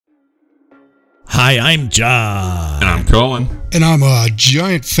Hi, I'm John. And I'm Colin. And I'm a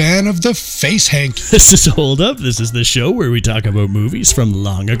giant fan of the face hank. This is Hold Up. This is the show where we talk about movies from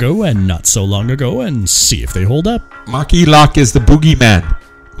long ago and not so long ago and see if they hold up. Marky Lock is the boogeyman.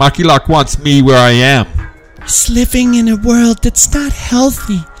 Marky Lock wants me where I am. He's living in a world that's not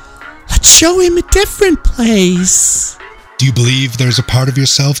healthy. Let's show him a different place. Do you believe there's a part of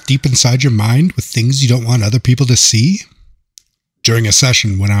yourself deep inside your mind with things you don't want other people to see? During a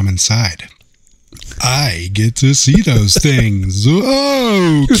session when I'm inside, I get to see those things.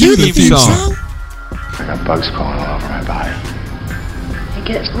 Oh, cue the theme song. I got bugs crawling all over my body. It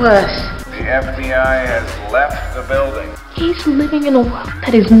gets worse. The FBI has left the building. He's living in a world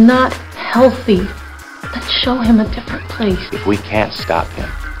that is not healthy. Let's show him a different place. If we can't stop him,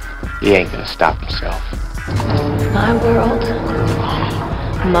 he ain't gonna stop himself. My world,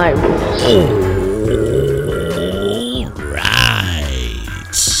 my rules. All right.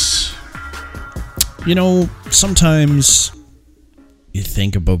 You know, sometimes you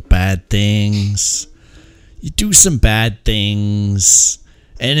think about bad things, you do some bad things,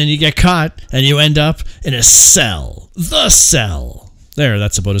 and then you get caught and you end up in a cell. The Cell. There,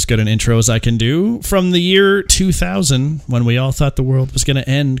 that's about as good an intro as I can do. From the year 2000, when we all thought the world was going to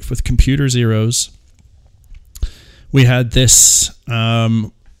end with computer zeros, we had this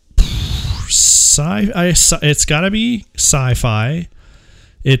it's got to be sci-fi.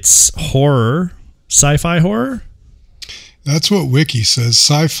 It's horror. SciFi-horror? That's what Wiki says.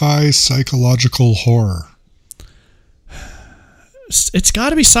 Sci-fi psychological horror. It's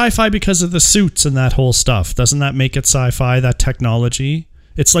got to be sci-fi because of the suits and that whole stuff. Doesn't that make it sci-fi, that technology?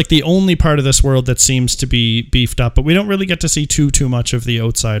 It's like the only part of this world that seems to be beefed up, but we don't really get to see too much of the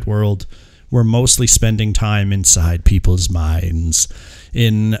outside world. We're mostly spending time inside people's minds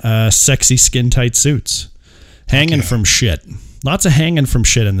in sexy skin-tight suits. Hanging from shit. Lots of hanging from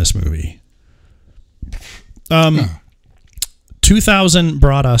shit in this movie. 2000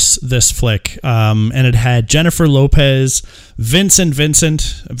 brought us this flick, and it had Jennifer Lopez, Vince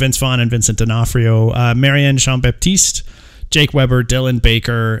Vaughn and Vincent D'Onofrio, Marianne Jean-Baptiste, Jake Weber, Dylan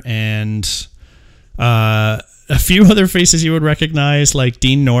Baker, and a few other faces you would recognize, like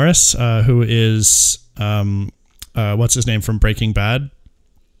Dean Norris, who is what's his name from Breaking Bad?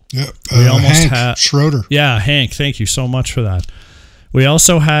 Yeah, we almost Hank had Schroeder. Yeah, Hank. Thank you so much for that. We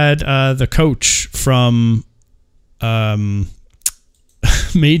also had the coach from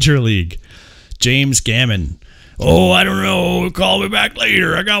Major League, James Gammon. Oh, I don't know. Call me back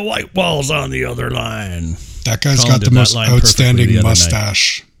later. I got white balls on the other line. That guy's got the most outstanding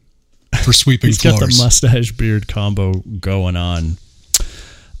mustache for sweeping floors. He's got the mustache beard combo going on.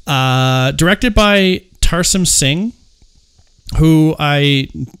 Directed by Tarsem Singh, who I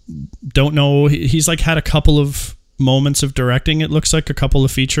don't know. He's like had a couple of moments of directing. It looks like a couple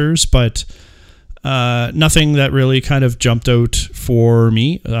of features, but nothing that really kind of jumped out for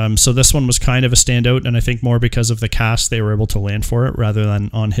me. So this one was kind of a standout, and I think more because of the cast they were able to land for it rather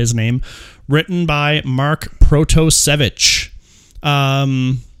than on his name. Written by Mark Protosevich,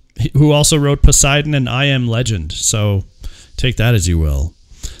 who also wrote Poseidon and I Am Legend. So take that as you will.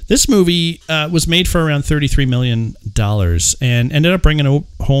 This movie was made for around $33 million and ended up bringing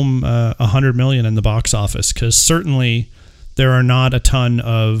home $100 million in the box office, because certainly there are not a ton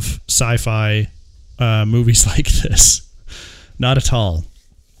of sci-fi movies like this. Not at all.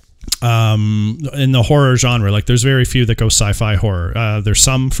 In the horror genre, like there's very few that go sci-fi horror. There's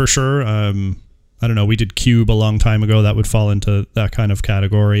some for sure. I don't know. We did Cube a long time ago. That would fall into that kind of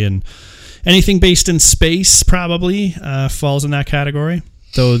category. And anything based in space probably falls in that category.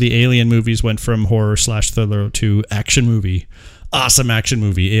 Though the Alien movies went from horror/thriller to action movie. Awesome action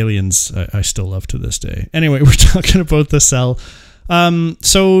movie. Aliens, I still love to this day. Anyway, we're talking about The Cell.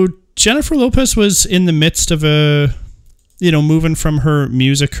 So Jennifer Lopez was in the midst of moving from her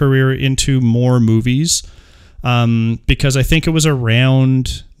music career into more movies. Because I think it was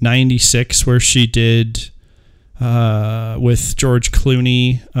around 96 where she did with George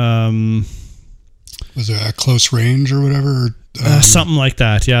Clooney. Was it At Close Range or whatever? Something like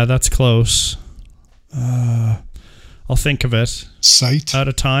that. Yeah, that's close. I'll think of it. Sight? Out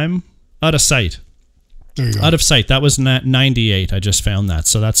of time? Out of sight. There you go. Out of sight. That was 98. I just found that.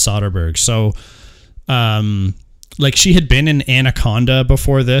 So that's Soderbergh. So, like she had been in Anaconda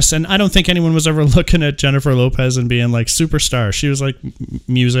before this, and I don't think anyone was ever looking at Jennifer Lopez and being like superstar. She was like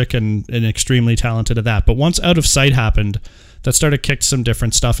music and extremely talented at that. But once Out of Sight happened, that started kicked some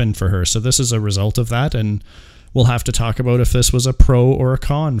different stuff in for her. So this is a result of that, and we'll have to talk about if this was a pro or a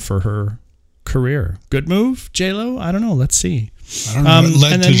con for her career. Good move, J-Lo? I don't know. Let's see. I don't know. It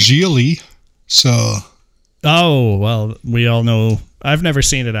led to Gigli, so... Oh, well, we all know I've never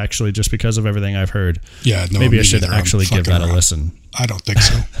seen it actually, just because of everything I've heard. Yeah, no. Maybe I should neither. actually give that a listen. I don't think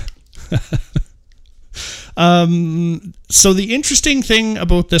so. So the interesting thing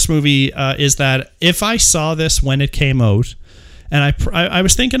about this movie is that if I saw this when it came out, and I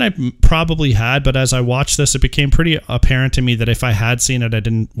was thinking I probably had, but as I watched this, it became pretty apparent to me that if I had seen it, I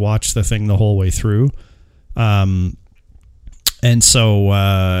didn't watch the thing the whole way through. And so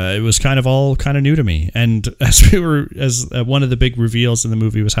it was kind of all kind of new to me. And as one of the big reveals in the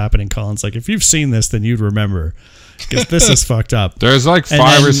movie was happening, Colin's like, if you've seen this, then you'd remember, because this is fucked up. There's like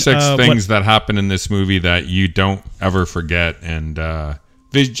five or six things that happen in this movie that you don't ever forget. And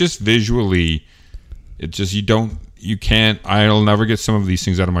just visually, I'll never get some of these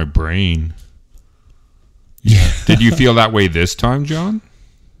things out of my brain. Yeah. Did you feel that way this time, John?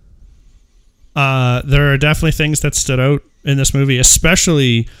 There are definitely things that stood out in this movie,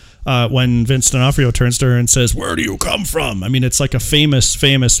 especially when Vince D'Onofrio turns to her and says, "Where do you come from?" I mean, it's like a famous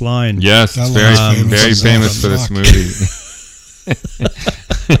line. Yes, it's very famous for this movie.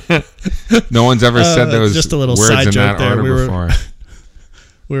 No one's ever said those just a little words side in joke that there. order before.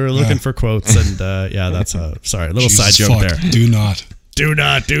 We were looking for quotes, and that's a little Jesus side joke there. Do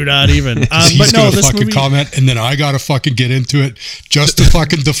not even. He's but no, gonna this fucking movie, comment, and then I gotta fucking get into it just to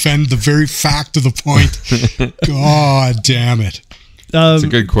fucking defend the very fact of the point. God damn it! It's a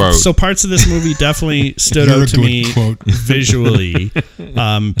good quote. So parts of this movie definitely stood out to me visually,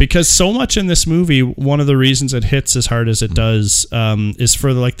 because so much in this movie, one of the reasons it hits as hard as it does is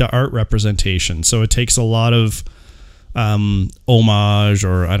for the art representation. So it takes a lot of homage,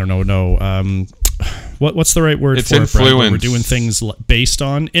 or I don't know, what's the right word it's for influence. it, Brent, when we're doing things based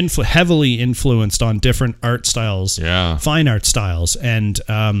on heavily influenced on different art styles, fine art styles, and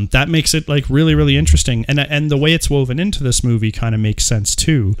that makes it really, really interesting, and the way it's woven into this movie kind of makes sense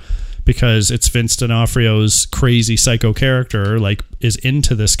too, because it's Vince D'Onofrio's crazy psycho character is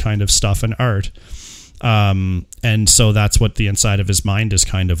into this kind of stuff and art. And so that's what the inside of his mind is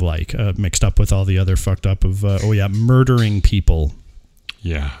kind of like, mixed up with all the other fucked up of murdering people.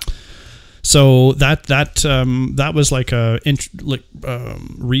 Yeah. So that was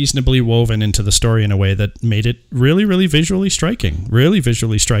reasonably woven into the story in a way that made it really, really visually striking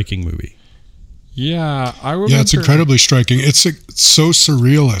movie. Yeah, I remember. Yeah, it's incredibly striking. It's so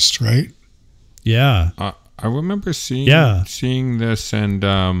surrealist, right? Yeah. I remember seeing this,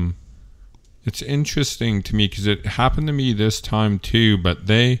 and it's interesting to me because it happened to me this time too, but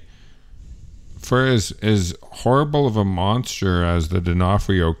for as horrible of a monster as the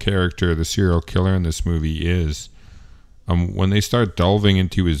D'Onofrio character, the serial killer in this movie is, when they start delving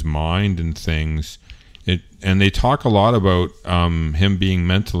into his mind and things, and they talk a lot about him being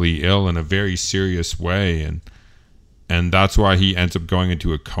mentally ill in a very serious way, and that's why he ends up going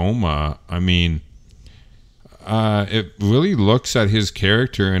into a coma. I mean, it really looks at his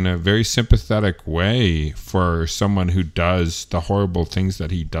character in a very sympathetic way for someone who does the horrible things that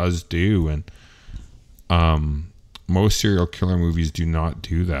he does do, and most serial killer movies do not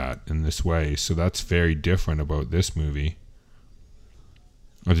do that in this way, so that's very different about this movie.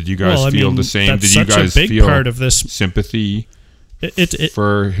 Or did you guys feel the same? Did you guys feel part of this sympathy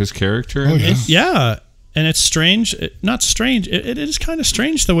for his character? Oh, yeah. Yeah. And it's strange, not strange. It is kind of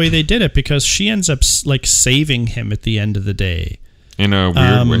strange the way they did it, because she ends up saving him at the end of the day in a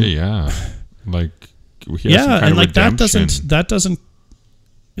weird way. Yeah, and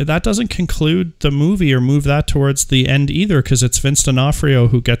that doesn't conclude the movie or move that towards the end either, because it's Vince D'Onofrio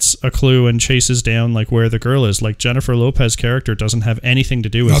who gets a clue and chases down where the girl is. Jennifer Lopez's character doesn't have anything to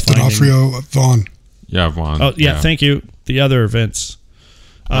do with finding. D'Onofrio, Vaughn. Yeah, Vaughn. Oh yeah, thank you. The other Vince.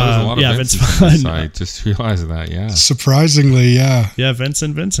 There's a lot of Vince Vaughn. I just realized that. Yeah. Surprisingly, yeah. Yeah,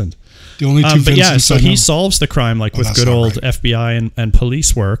 Vincent. The only two Vincents so he solves the crime with good old FBI and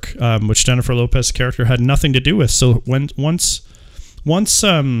police work, which Jennifer Lopez's character had nothing to do with. So once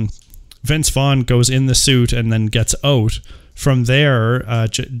Vince Vaughn goes in the suit and then gets out, from there,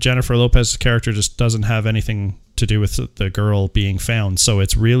 Jennifer Lopez's character just doesn't have anything to do with the girl being found. So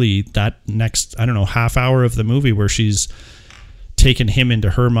it's really that next, half hour of the movie where she's taken him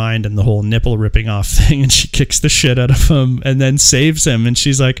into her mind and the whole nipple ripping off thing, and she kicks the shit out of him and then saves him, and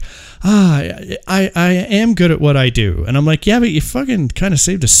she's like, I am good at what I do. And I'm like, yeah, but you fucking kind of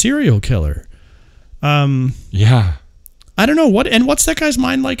saved a serial killer. Yeah. I don't know what's that guy's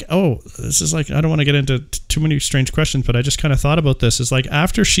mind like? Oh, this is I don't want to get into too many strange questions, but I just kind of thought about this. Is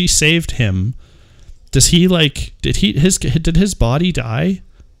after she saved him, does he did his body die?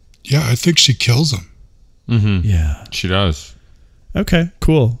 Yeah, I think she kills him. Mm-hmm. Yeah, she does. Okay,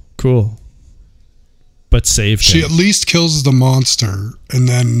 cool. But saved him. She at least kills the monster, and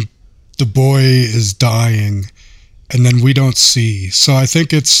then the boy is dying, and then we don't see. So I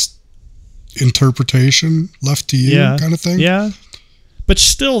think it's interpretation left to you, kind of thing. Yeah. But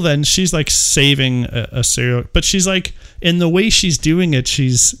still, then she's like saving a serial. But she's like, in the way she's doing it,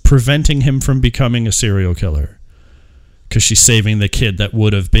 she's preventing him from becoming a serial killer because she's saving the kid that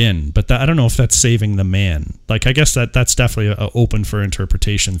would have been. But I don't know if that's saving the man. Like, I guess that's definitely an open for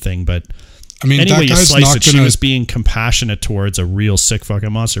interpretation thing. But I mean, anyway, you slice it, she was being compassionate towards a real sick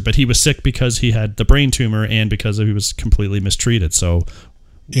fucking monster. But he was sick because he had the brain tumor and because he was completely mistreated. So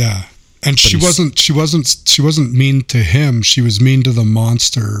yeah. And she wasn't mean to him. She was mean to the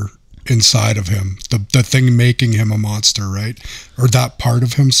monster inside of him, the thing making him a monster, right? Or that part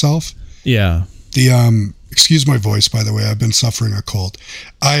of himself. Yeah. Excuse my voice, by the way. I've been suffering a cold.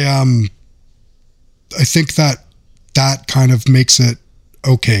 I think that kind of makes it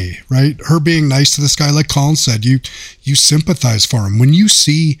okay, right? Her being nice to this guy, like Colin said, you sympathize for him when you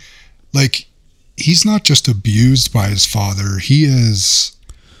see, like, he's not just abused by his father. He is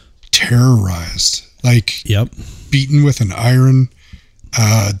terrorized, like beaten with an iron.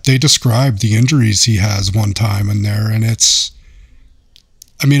 They describe the injuries he has one time in there, and it's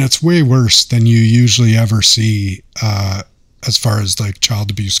way worse than you usually ever see as far as like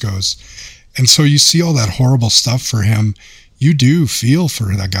child abuse goes. And so you see all that horrible stuff for him, you do feel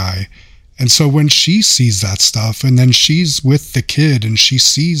for that guy. And so when she sees that stuff, and then she's with the kid and she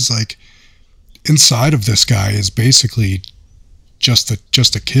sees like inside of this guy is basically just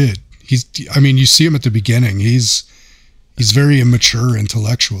a kid. You see him at the beginning. He's very immature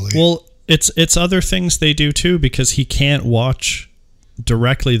intellectually. Well, it's other things they do too, because he can't watch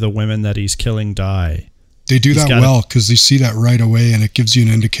directly the women that he's killing die. They do that well because you see that right away, and it gives you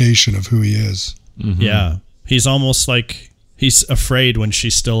an indication of who he is. Mm-hmm. Yeah, he's almost like he's afraid when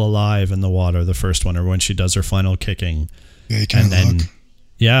she's still alive in the water, the first one, or when she does her final kicking. Yeah, he can't look.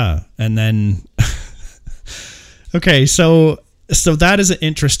 Yeah, and then okay, so that is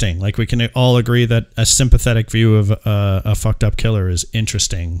interesting. Like, we can all agree that a sympathetic view of a fucked up killer is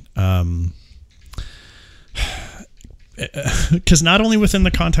interesting. Because not only within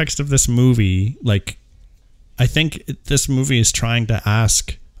the context of this movie, like, I think this movie is trying to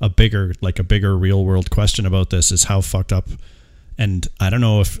ask a bigger real world question about this, is how fucked up, and I don't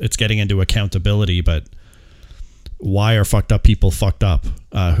know if it's getting into accountability, but why are fucked up people fucked up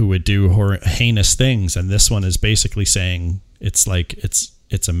who would do heinous things? And this one is basically saying it's like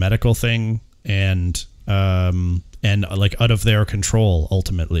it's a medical thing and like out of their control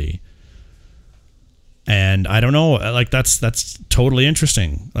ultimately. And I don't know, like that's totally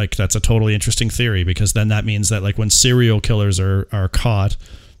interesting. Like, that's a totally interesting theory, because then that means that like when serial killers are caught,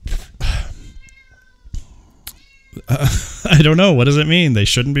 I don't know, what does it mean? They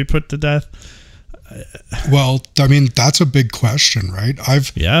shouldn't be put to death? Well, I mean, that's a big question, right? I've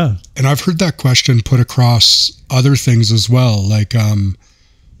heard that question put across other things as well. Like,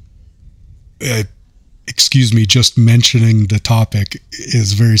 excuse me, just mentioning the topic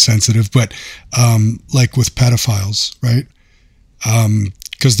is very sensitive, but like with pedophiles, right?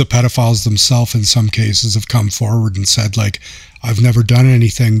 Because the pedophiles themselves in some cases have come forward and said, like, I've never done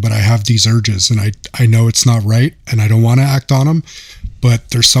anything, but I have these urges, and I know it's not right, and I don't want to act on them,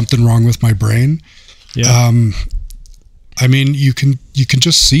 but there's something wrong with my brain. Yeah. I mean, you can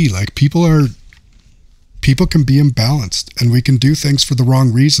just see, like, people can be imbalanced, and we can do things for the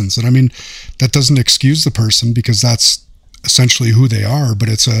wrong reasons. And I mean, that doesn't excuse the person, because that's essentially who they are, but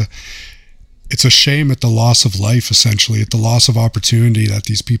it's a shame at the loss of life, essentially, at the loss of opportunity that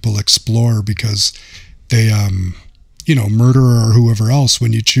these people explore because they, murderer or whoever else,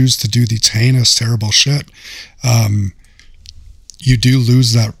 when you choose to do these heinous, terrible shit, you do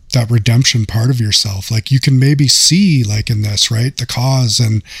lose that redemption part of yourself. Like, you can maybe see, like in this, right, the cause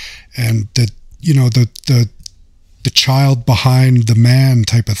and the, the child behind the man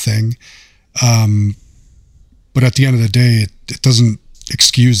type of thing. But at the end of the day, it doesn't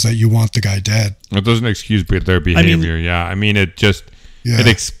excuse that you want the guy dead. It doesn't excuse their behavior. It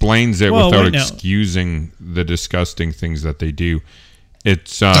explains it without excusing the disgusting things that they do.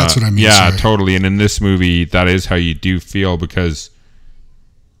 It's that's what I mean. Yeah, sorry. Totally. And in this movie, that is how you do feel, because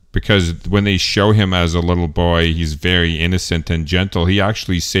when they show him as a little boy, he's very innocent and gentle. He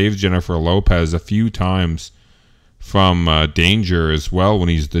actually saves Jennifer Lopez a few times from danger as well when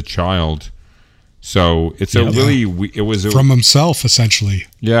he's the child. So it's it was from himself, essentially.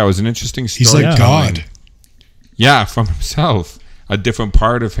 Yeah, it was an interesting story. He's like God. Yeah, from himself, a different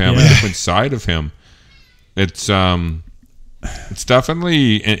part of him, a different side of him. It's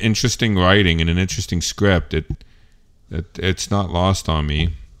definitely an interesting writing and an interesting script. It's not lost on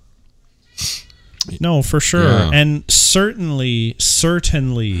me. No, for sure. Yeah. And certainly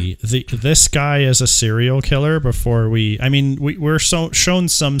this guy is a serial killer before we're shown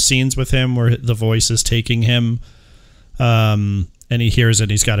some scenes with him where the voice is taking him, and he hears it,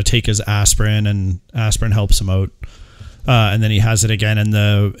 he's got to take his aspirin, and aspirin helps him out. And then he has it again in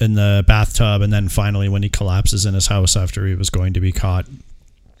the bathtub, and then finally when he collapses in his house after he was going to be caught.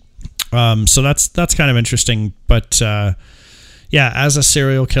 So that's kind of interesting, but yeah, as a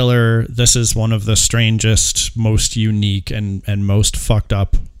serial killer, this is one of the strangest, most unique, and most fucked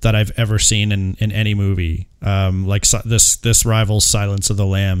up that I've ever seen in any movie. This rivals Silence of the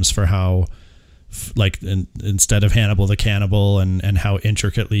Lambs for how, instead of Hannibal the Cannibal, and how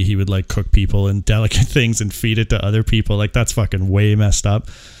intricately he would cook people and delicate things and feed it to other people. That's fucking way messed up.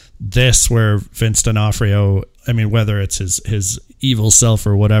 This, where Vince D'Onofrio, whether it's his evil self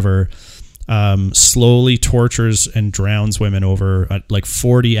or whatever, slowly tortures and drowns women over a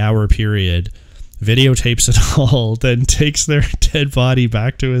 40-hour period, videotapes it all, then takes their dead body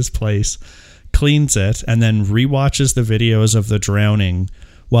back to his place, cleans it, and then rewatches the videos of the drowning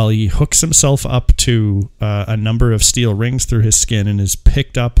while he hooks himself up to a number of steel rings through his skin and is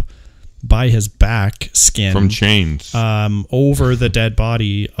picked up by his back skin from chains over the dead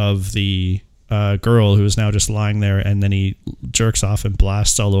body of the girl who is now just lying there, and then he jerks off and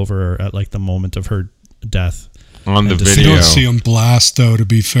blasts all over her at the moment of her death. On the video, you don't see him blast though, to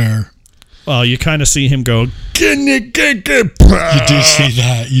be fair. Well, you kind of see him go. You do see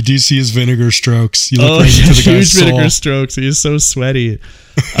that. You do see his vinegar strokes. You look right into the guy's soul. Vinegar strokes. He is so sweaty.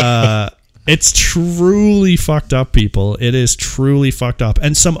 It's truly fucked up, people. It is truly fucked up.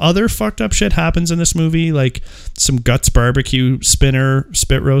 And some other fucked up shit happens in this movie, some Guts barbecue spinner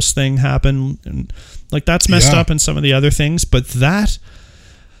spit roast thing happened, and that's messed up, and some of the other things. But that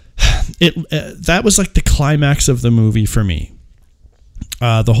was the climax of the movie for me.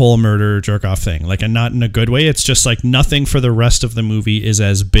 The whole murder jerk off thing, and not in a good way. It's just nothing for the rest of the movie is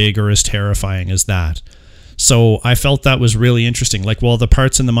as big or as terrifying as that. So I felt that was really interesting. While the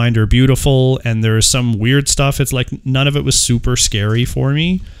parts in the mind are beautiful and there's some weird stuff, it's none of it was super scary for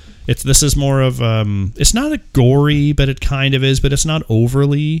me. This is more of it's not a gory, but it kind of is, but it's not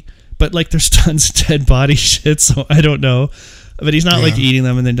overly. But there's tons of dead body shit, so I don't know. But he's not eating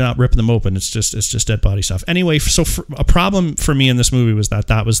them and then not ripping them open. It's just dead body stuff. Anyway, so a problem for me in this movie was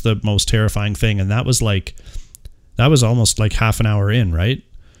that was the most terrifying thing, and that was almost half an hour in, right?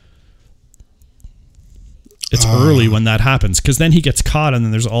 It's early when that happens, because then he gets caught and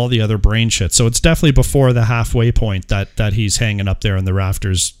then there's all the other brain shit. So it's definitely before the halfway point that he's hanging up there in the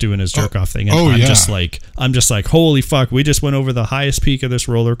rafters doing his jerk off thing. And I'm just like, holy fuck, we just went over the highest peak of this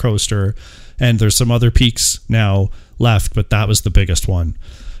roller coaster, and there's some other peaks now left, but that was the biggest one.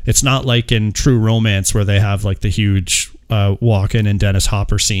 It's not like in True Romance where they have the huge Walken and Dennis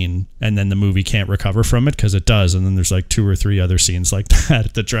Hopper scene, and then the movie can't recover from it, because it does, and then there's 2 or 3 other scenes like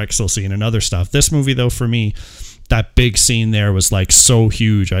that, the Drexel scene and other stuff. This movie, though, for me, that big scene there was so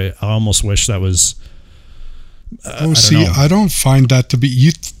huge. I almost wish that was I don't find that to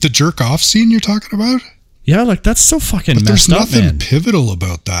be the jerk off scene you're talking about. Yeah, that's so fucking but messed up, man. There's nothing pivotal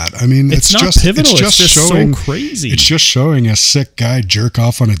about that. It's not just pivotal. It's just showing, so crazy. It's just showing a sick guy jerk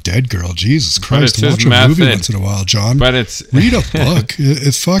off on a dead girl. Jesus Christ! Watch a movie once in a while, John. But read a book.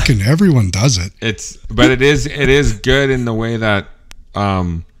 It's fucking everyone does it. It is good in the way that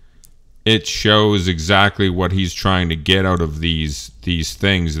it shows exactly what he's trying to get out of these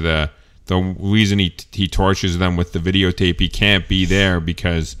things. The reason he tortures them with the videotape, he can't be there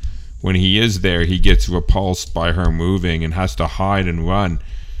because when he is there, he gets repulsed by her moving and has to hide and run.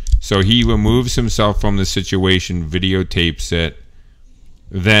 So he removes himself from the situation, videotapes it,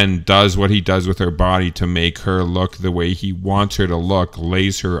 then does what he does with her body to make her look the way he wants her to look,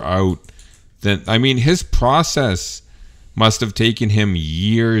 lays her out. Then, his process must have taken him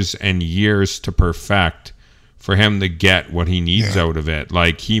years and years to perfect for him to get what he needs out of it.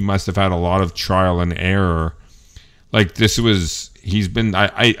 He must have had a lot of trial and error. He's been,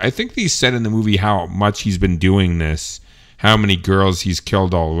 I think they said in the movie how much he's been doing this, how many girls he's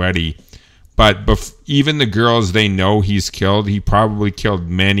killed already. But even the girls they know he's killed, he probably killed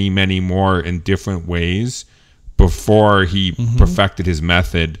many, many more in different ways before he perfected his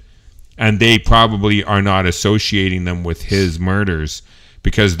method. And they probably are not associating them with his murders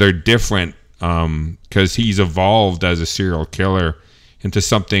because they're different, because he's evolved as a serial killer into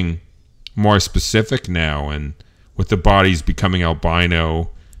something more specific now, and with the bodies becoming albino,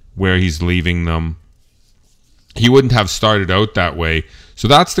 where he's leaving them. He wouldn't have started out that way. So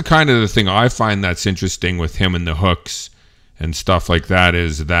that's the kind of the thing I find that's interesting with him and the hooks and stuff like that,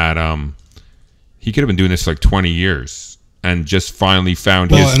 is that he could have been doing this for 20 years. and just finally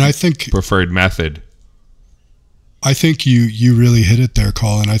found his preferred method. I think you really hit it there,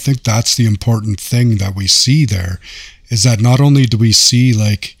 Colin. I think that's the important thing that we see there, is that not only do we see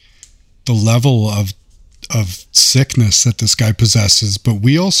like the level of sickness that this guy possesses, but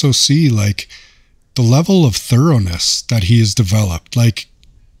we also see like the level of thoroughness that he has developed. Like,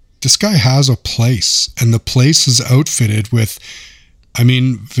 this guy has a place, and the place is outfitted with, I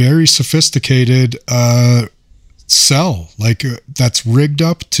mean, very sophisticated cell, like that's rigged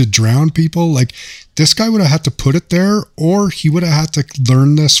up to drown people. Like, this guy would have had to put it there, or he would have had to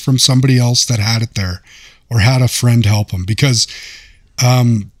learn this from somebody else that had it there, or had a friend help him. Because,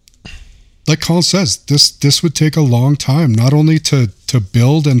 like Colin says, this would take a long time, not only to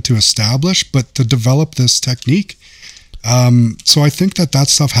build and to establish, but to develop this technique. So I think that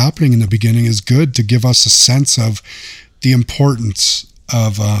stuff happening in the beginning is good to give us a sense of the importance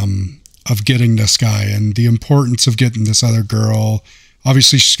of getting this guy, and the importance of getting this other girl.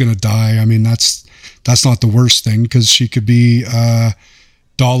 Obviously, she's going to die. I mean, that's not the worst thing, because she could be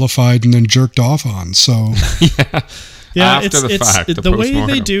dollified and then jerked off on. So yeah, after the fact, the way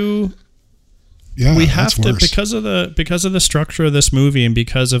they do. Yeah, we have to, because of the structure of this movie and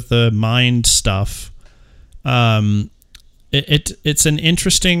because of the mind stuff. It's an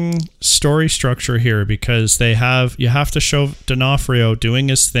interesting story structure here, because you have to show D'Onofrio doing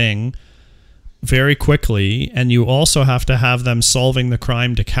his thing very quickly, and you also have to have them solving the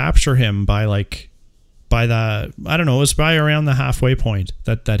crime to capture him by the, I don't know, it was by around the halfway point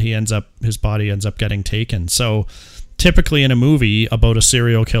that his body ends up getting taken. So typically in a movie about a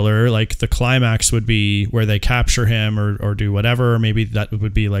serial killer, like the climax would be where they capture him or do whatever, or maybe that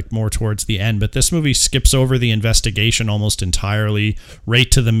would be like more towards the end. But this movie skips over the investigation almost entirely, right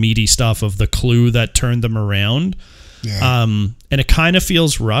to the meaty stuff of the clue that turned them around. Yeah. And it kind of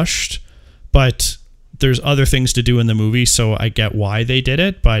feels rushed, but there's other things to do in the movie, so I get why they did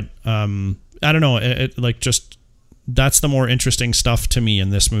it. But I don't know, it like just... that's the more interesting stuff to me in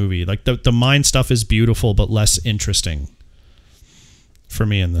this movie. Like the mind stuff is beautiful, but less interesting for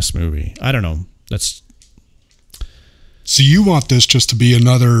me in this movie. I don't know. So you want this just to be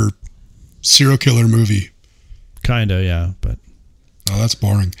another serial killer movie? Kinda, yeah. But no, that's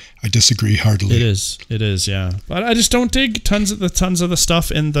boring. I disagree heartily. It is, yeah. But I just don't dig tons of the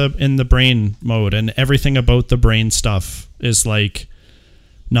stuff in the brain mode, and everything about the brain stuff is like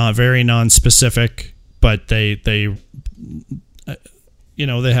not very non-specific. But they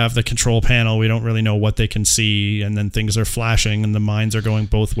have the control panel. We don't really know what they can see, and then things are flashing, and the minds are going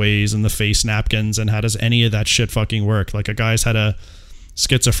both ways, and the face napkins, and how does any of that shit fucking work? Like, a guy's had a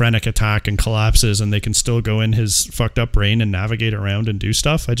schizophrenic attack and collapses, and they can still go in his fucked up brain and navigate around and do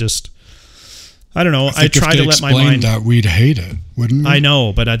stuff. I don't know. I try to let my mind... that, we'd hate it, wouldn't we? I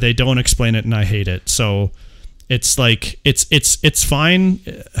know, but they don't explain it, and I hate it. So it's like, it's fine...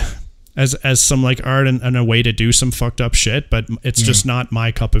 as some like art and a way to do some fucked up shit, but it's just not my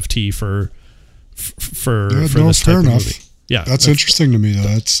cup of tea for this type of movie. Yeah, that's interesting to me though.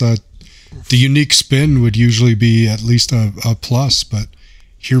 That's the unique spin would usually be at least a plus, but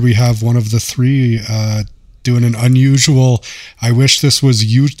here we have one of the three doing an unusual. I wish this was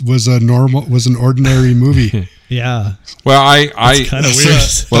an ordinary movie. Yeah. Well, I kind of weird.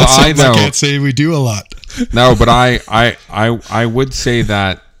 Well, I can't say we do a lot. No, but I would say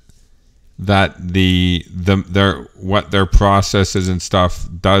that their processes and stuff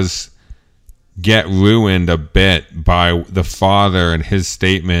does get ruined a bit by the father and his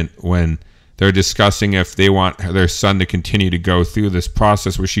statement when they're discussing if they want their son to continue to go through this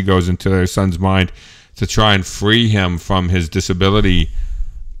process where she goes into their son's mind to try and free him from his disability,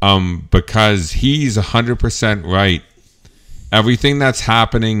 because he's 100% right. Everything that's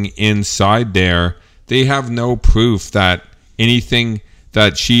happening inside there, they have no proof that anything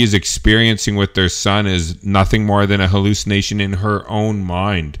that she is experiencing with their son is nothing more than a hallucination in her own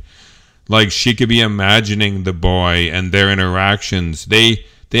mind. Like, she could be imagining the boy and their interactions. They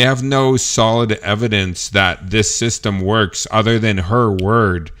have no solid evidence that this system works other than her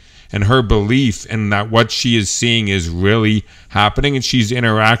word and her belief in that what she is seeing is really happening, and she's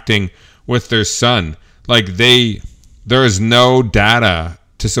interacting with their son. Like, there is no data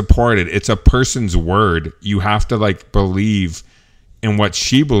to support it. It's a person's word. You have to like believe in what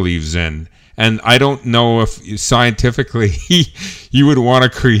she believes in. And I don't know if scientifically you would want to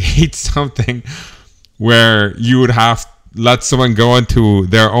create something where you would have let someone go into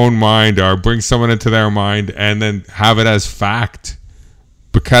their own mind or bring someone into their mind and then have it as fact,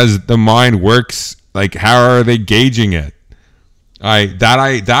 because the mind works. Like, how are they gauging it?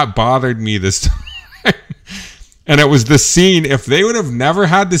 That bothered me this time. And it was the scene. If they would have never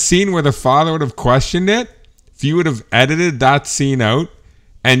had the scene where the father would have questioned it, if you would have edited that scene out,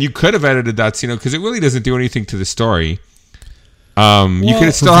 and you could have edited that scene out because it really doesn't do anything to the story. You could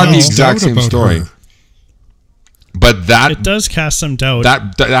have still had the exact same story. Her. But that it does cast some doubt.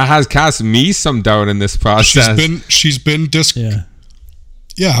 That has cast me some doubt in this process. She's been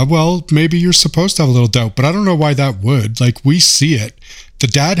Yeah, well, maybe you're supposed to have a little doubt, but I don't know why that would. Like, we see it. The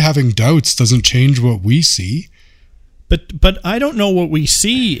dad having doubts doesn't change what we see. But I don't know what we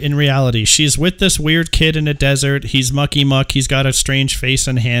see in reality. She's with this weird kid in a desert. He's mucky muck. He's got a strange face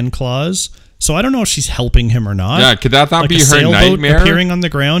and hand claws. So I don't know if she's helping him or not. Yeah, could that not like be a her nightmare? Appearing on the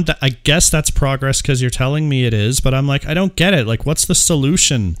ground. I guess that's progress because you're telling me it is. But I'm like, I don't get it. Like, what's the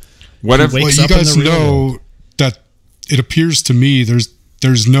solution? What if you guys know that it appears to me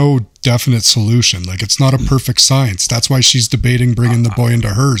there's no definite solution. Like, it's not a perfect science. That's why she's debating bringing the boy into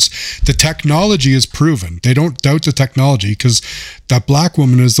hers. The technology is proven. They don't doubt the technology because that black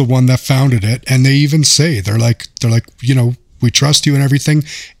woman is the one that founded it. And they even say, they're like, you know, we trust you and everything.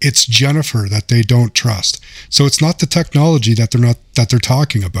 It's Jennifer that they don't trust. So it's not the technology that they're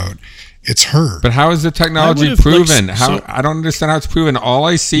talking about. It's her. But how is the technology proven? I don't understand how it's proven. All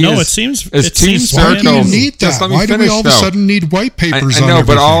I see is two circles. Why do you need that? Why do we all of a sudden need white papers on I know,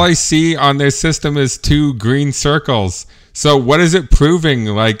 everything? but all I see on their system is 2 green circles. So what is it proving?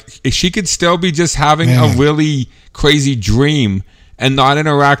 Like, she could still be just having a really crazy dream and not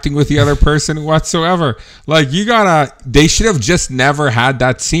interacting with the other person whatsoever. Like, they should have just never had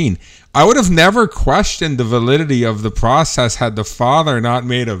that scene. I would have never questioned the validity of the process had the father not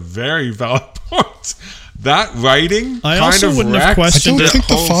made a very valid point. That writing I kind also of wouldn't have questioned I don't think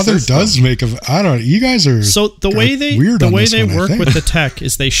the father does make you guys are so the way they work with the tech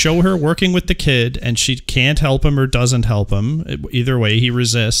is they show her working with the kid and she can't help him or doesn't help him. Either way, he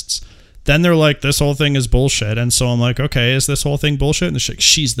resists. Then they're like, this whole thing is bullshit. And so I'm like, okay, is this whole thing bullshit? And she's like,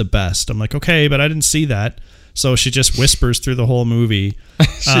 she's the best. I'm like, okay, but I didn't see that. So she just whispers through the whole movie.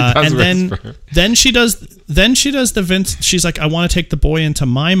 Then she does the Vince. She's like, I want to take the boy into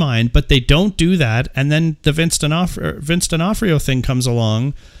my mind, but they don't do that. And then the Vince D'Onofrio thing comes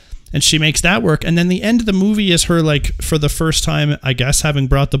along and she makes that work. And then the end of the movie is her, like, for the first time, I guess, having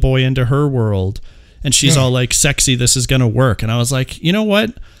brought the boy into her world. And she's all like, sexy, this is going to work. And I was like, you know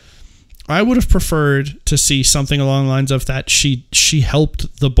what? I would have preferred to see something along the lines of that she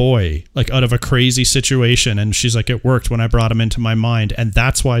helped the boy, like, out of a crazy situation, and she's like, it worked when I brought him into my mind, and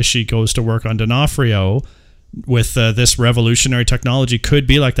that's why she goes to work on D'Onofrio with this revolutionary technology. Could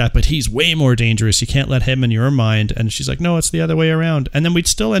be like that, but he's way more dangerous. You can't let him in your mind. And she's like, no, it's the other way around. And then we'd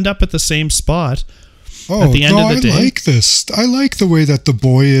still end up at the same spot at the end of the day. I like this. I like the way that the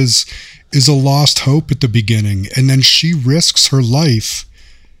boy is a lost hope at the beginning, and then she risks her life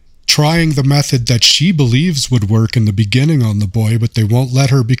trying the method that she believes would work in the beginning on the boy, but they won't let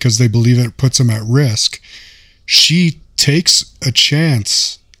her because they believe it puts him at risk. She takes a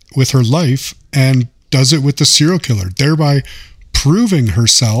chance with her life and does it with the serial killer, thereby proving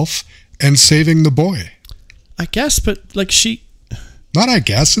herself and saving the boy. I guess, but like not I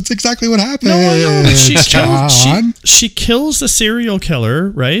guess, it's exactly what happened. No, but she kills the serial killer,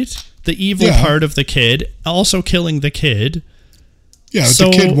 right? The evil part of the kid, also killing the kid. Yeah, so,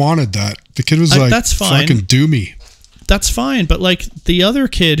 the kid wanted that. The kid was like, that's fine. Fucking do me. That's fine, but like the other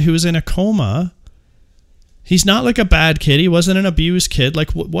kid who's in a coma, he's not like a bad kid. He wasn't an abused kid.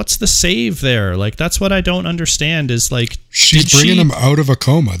 Like, what's the save there? Like, that's what I don't understand is like... She's bringing him out of a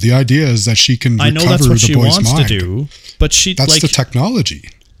coma. The idea is that she can recover the boy's mind. I know that's what she wants to do, but that's the technology.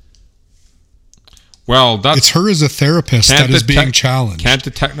 Well, it's her as a therapist that is being challenged. Can't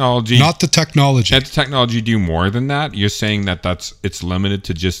the technology... Not the technology. Can't the technology do more than that? You're saying that it's limited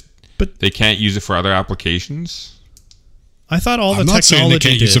to just... But they can't use it for other applications? I thought all the technology I'm not saying they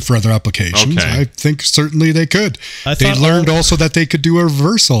can't use it for other applications. Okay. I think certainly they could. They learned also that they could do a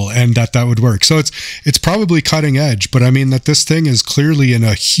reversal and that would work. So it's probably cutting edge, but I mean that this thing is clearly in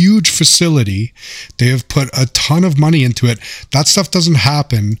a huge facility. They have put a ton of money into it. That stuff doesn't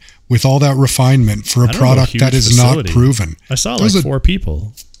happen with all that refinement for a product that is not proven. I saw like 4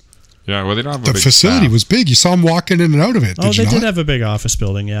 people. Yeah, well, they don't have the facility was big. You saw them walking in and out of it. They did have a big office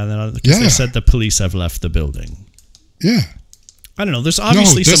building, yeah. Because they said the police have left the building. Yeah. I don't know. There's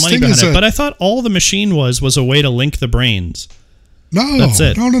obviously some money behind it, but I thought all the machine was a way to link the brains. No, that's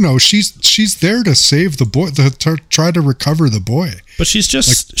it. No. She's there to save the boy, to try to recover the boy. But she's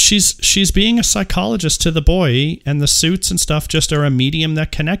just she's being a psychologist to the boy, and the suits and stuff just are a medium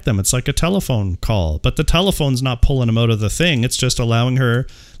that connect them. It's like a telephone call, but the telephone's not pulling him out of the thing. It's just allowing her,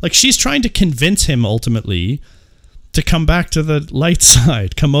 like, she's trying to convince him ultimately to come back to the light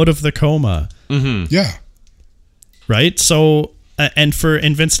side, come out of the coma. Mm-hmm. Yeah. Right. So And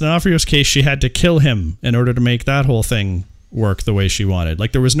in Vincent D'Onofrio's case, she had to kill him in order to make that whole thing work the way she wanted.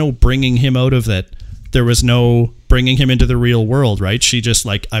 Like, there was no bringing him out of it. There was no bringing him into the real world, right? She just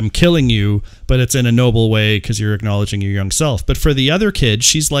like, I'm killing you, but it's in a noble way because you're acknowledging your young self. But for the other kid,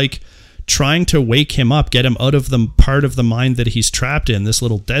 she's like trying to wake him up, get him out of the part of the mind that he's trapped in, this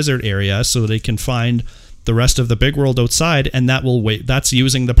little desert area, so they can find the rest of the big world outside, and that will wait. That's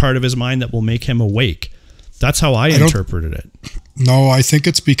using the part of his mind that will make him awake. That's how I interpreted it. No, I think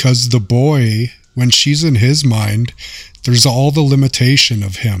it's because the boy, when she's in his mind, there's all the limitation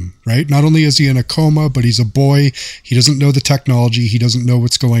of him, right? Not only is he in a coma, but he's a boy. He doesn't know the technology. He doesn't know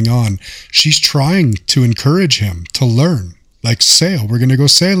what's going on. She's trying to encourage him to learn, like sail. We're going to go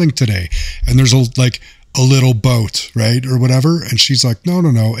sailing today. And there's a little boat, right? Or whatever. And she's like, no.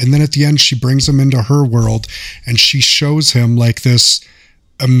 And then at the end, she brings him into her world and she shows him like this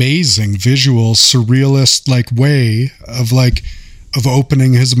amazing visual, surrealist like way of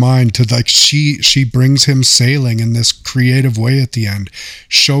opening his mind to like, she brings him sailing in this creative way at the end,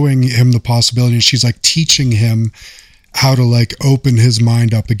 showing him the possibility. And she's like teaching him how to like open his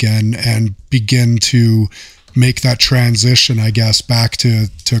mind up again and begin to make that transition, I guess, back to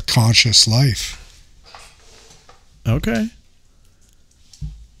conscious life. Okay.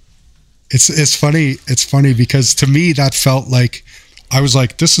 It's funny. It's funny because to me that felt like, I was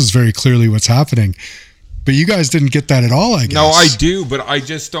like, this is very clearly what's happening. But you guys didn't get that at all, I guess. No, I do, but I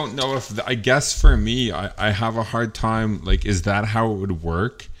just don't know if... I guess for me, I have a hard time... Like, is that how it would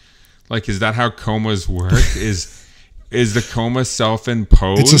work? Like, is that how comas work? is the coma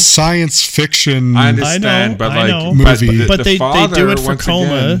self-imposed? It's a science fiction... I understand, but like... movie. But they do it for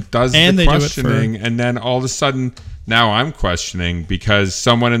coma, again, does and the they questioning, and then all of a sudden, now I'm questioning because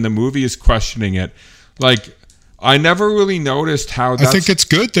someone in the movie is questioning it. Like... I never really noticed how that's... I think it's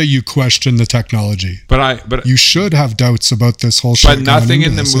good that you question the technology. But you should have doubts about this whole shit. But nothing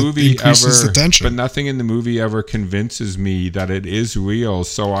in the movie ever... But nothing in the movie ever convinces me that it is real.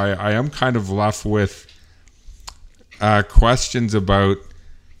 So I am kind of left with questions about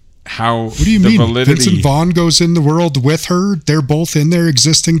how... What do you mean? Vincent Vaughn goes in the world with her. They're both in there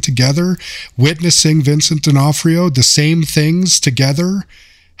existing together, witnessing Vincent D'Onofrio, the same things together.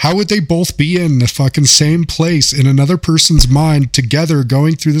 How would they both be in the fucking same place in another person's mind together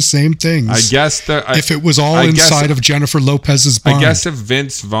going through the same things? I guess if it was all inside of Jennifer Lopez's mind. I guess if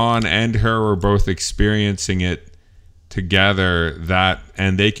Vince Vaughn and her were both experiencing it together,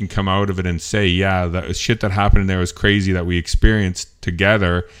 and they can come out of it and say, yeah, that shit that happened in there was crazy that we experienced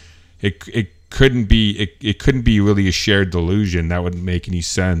together. It couldn't be really a shared delusion. That wouldn't make any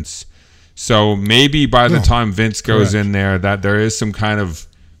sense. So maybe by the time Vince goes in there, that there is some kind of...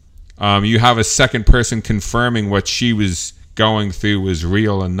 you have a second person confirming what she was going through was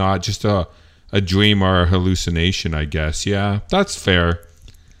real and not just a dream or a hallucination, I guess. Yeah, that's fair.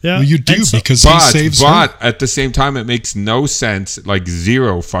 Yeah, well, you do because he saves her. But at the same time, it makes no sense, like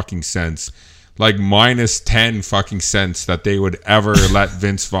zero fucking sense, like minus 10 fucking sense that they would ever let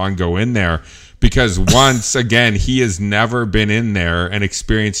Vince Vaughn go in there. Because once again, he has never been in there and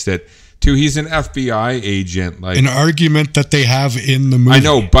experienced it. Two, he's an FBI agent. Like an argument that they have in the movie. I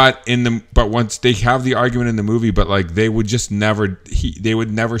know, but once they have the argument in the movie, but like they would just never. They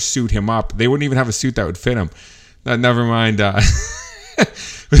would never suit him up. They wouldn't even have a suit that would fit him. Never mind.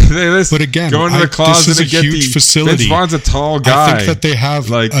 But again, go into the closet and get huge facility. Vince Vaughn's a tall guy. I think that they have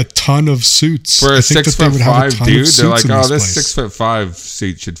like a ton of suits for a 6'5" dude. They're like, oh, this 6'5"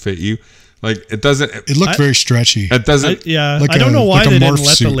 suit should fit you. Like it doesn't. It looked very stretchy. It doesn't. I don't know why they didn't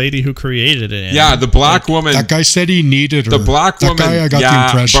let the lady who created it in. Yeah, the black woman. That guy said he needed her. The black woman. That guy, I got the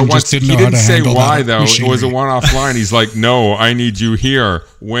impression, but just didn't know how to handle why that though. machinery. It was a one-off line. He's like, "No, I need you here."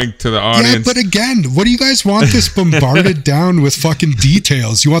 Wink to the audience. Yeah, but again, what do you guys want this bombarded down with fucking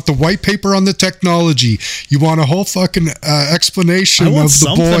details? You want the white paper on the technology. You want a whole fucking explanation of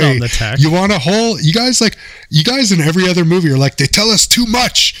the boy. On the tech. You want a whole. You guys in every other movie are like, they tell us too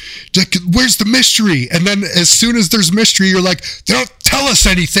much. Like, where's the mystery? And then as soon as there's mystery, you're like, they don't tell us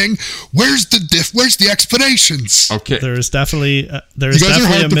anything. Where's the explanations? Okay, there's definitely a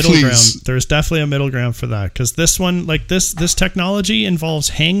middle ground. There's definitely a middle ground for that, because this one, like this technology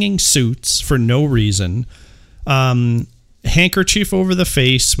involves hanging suits for no reason, handkerchief over the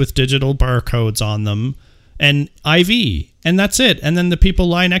face with digital barcodes on them, and IV, and that's it. And then the people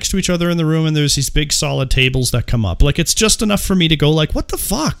lie next to each other in the room, and there's these big solid tables that come up. Like, it's just enough for me to go like, what the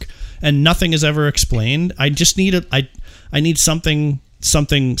fuck? And nothing is ever explained. I just need I need something.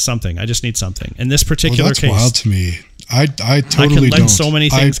 I just need something. In this particular case, that's wild to me. I totally I can let don't. so many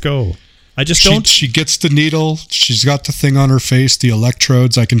things go. I just don't. She gets the needle. She's got the thing on her face, the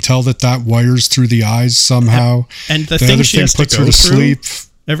electrodes. I can tell that wires through the eyes somehow. And the thing she has to go through. Sleep.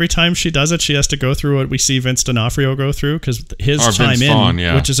 Every time she does it, she has to go through what we see Vince D'Onofrio go through, because his time Vince in, Vaughn,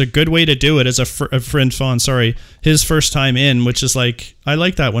 yeah. which is a good way to do it, is a friend Vaughn, sorry, his first time in, which is like, I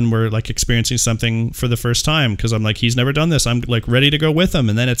like that when we're like experiencing something for the first time, because I'm like, he's never done this. I'm like ready to go with him.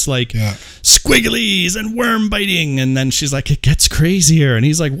 And then it's like squigglies and worm biting. And then she's like, it gets crazier. And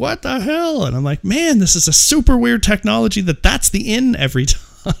he's like, what the hell? And I'm like, man, this is a super weird technology that's the in every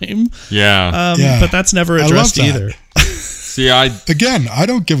time. Yeah. But that's never addressed either. See, I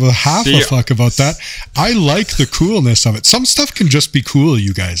don't give a half a fuck about that. I like the coolness of it. Some stuff can just be cool,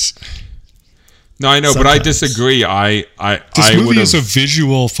 you guys. No, I know, sometimes. But I disagree. This movie is a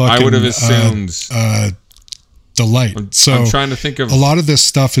visual fucking. I would have assumed delight. So I'm trying to think of a lot of this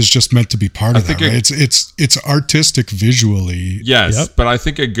stuff is just meant to be part of that. Right? It's artistic visually. Yes, but I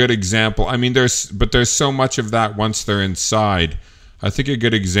think a good example. I mean, there's so much of that once they're inside. I think a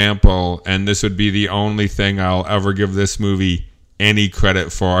good example, and this would be the only thing I'll ever give this movie any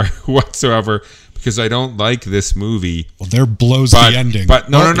credit for whatsoever, because I don't like this movie. Well, there blows the ending. But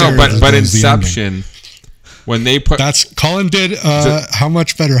but Inception, when they put... Colin did, how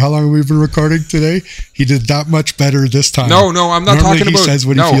much better? How long have we been recording today? He did that much better this time. No, I'm not Normally talking about... he says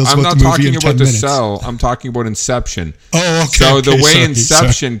what he feels I'm about not the movie talking in about 10 The minutes. Cell. I'm talking about Inception. Oh, okay. So the way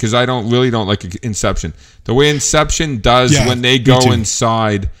Inception, because I don't like Inception. The way Inception does when they go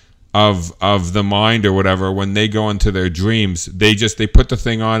inside of the mind or whatever, when they go into their dreams, they put the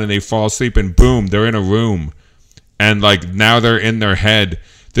thing on and they fall asleep and boom, they're in a room. And like now they're in their head.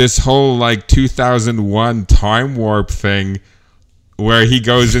 This whole like 2001 time warp thing where he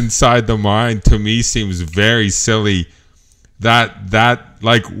goes inside the mind, to me seems very silly. That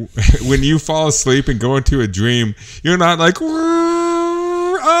like when you fall asleep and go into a dream, you're not like,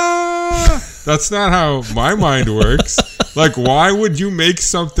 that's not how my mind works. Like, why would you make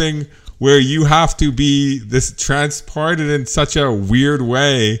something where you have to be this transported in such a weird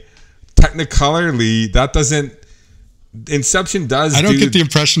way? Technicolorly, that doesn't... Inception does. I don't get the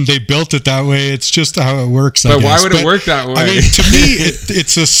impression they built it that way. It's just how it works. But why would it work that way? I mean, to me,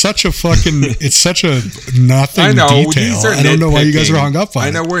 it's such a nothing I know, detail. I don't know why you guys are hung up on it. I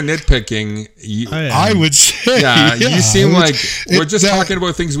know we're nitpicking. I would say, you seem like we're just talking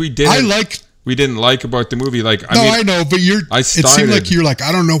about things we didn't like about the movie. Like, I know, but it seemed like you're like,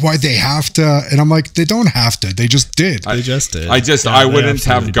 I don't know why they have to, and I'm like, they don't have to. They just did. I wouldn't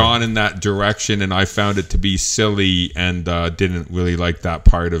have gone in that direction, and I found it to be silly, and didn't really like that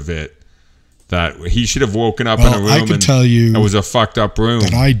part of it. That he should have woken up in a room. I can tell you, it was a fucked up room.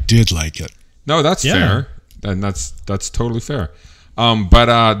 But I did like it. No, that's fair, and that's totally fair.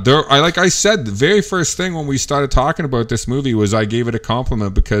 Like I said, the very first thing when we started talking about this movie was I gave it a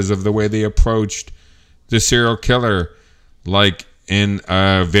compliment because of the way they approached the serial killer, like in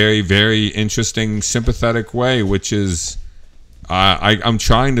a very, very interesting, sympathetic way, which is, I'm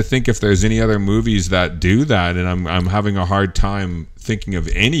trying to think if there's any other movies that do that, and I'm having a hard time thinking of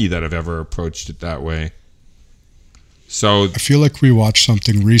any that have ever approached it that way. So I feel like we watched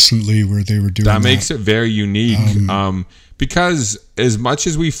something recently where they were doing that. That makes it very unique. Because as much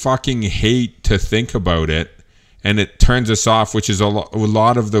as we fucking hate to think about it, and it turns us off, which is a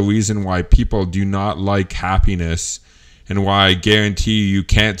lot of the reason why people do not like happiness, and why I guarantee you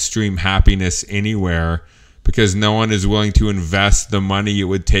can't stream happiness anywhere, because no one is willing to invest the money it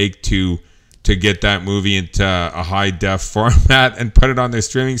would take to get that movie into a high def format and put it on their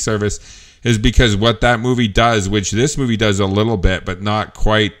streaming service, is because what that movie does, which this movie does a little bit, but not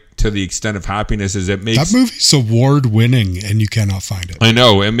quite to the extent of happiness, is it makes... That movie's award winning and you cannot find it. I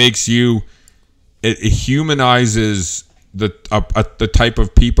know. It makes you... It humanizes the type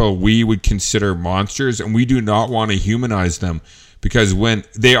of people we would consider monsters, and we do not want to humanize them, because when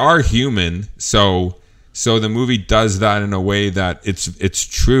they are human, so the movie does that in a way that it's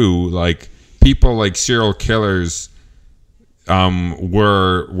true. Like, people like serial killers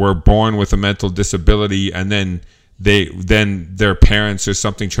were born with a mental disability, and then their parents or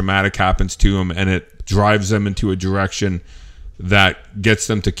something traumatic happens to them, and it drives them into a direction that gets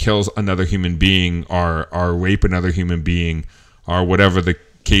them to kill another human being or rape another human being or whatever the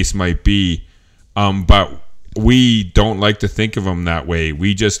case might be. But we don't like to think of them that way.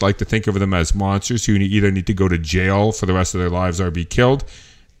 We just like to think of them as monsters who either need to go to jail for the rest of their lives or be killed.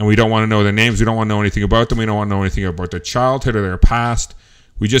 And we don't want to know their names. We don't want to know anything about them. We don't want to know anything about their childhood or their past.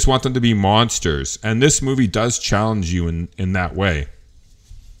 We just want them to be monsters. And this movie does challenge you in that way,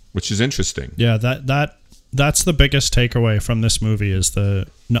 which is interesting. Yeah, that's the biggest takeaway from this movie is I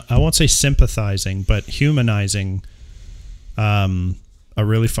won't say sympathizing, but humanizing a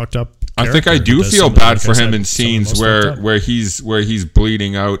really fucked up character. I think I do feel bad for him in scenes where he's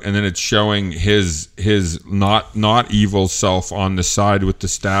bleeding out, and then it's showing his not evil self on the side with the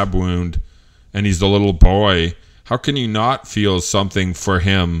stab wound, and he's the little boy. How can you not feel something for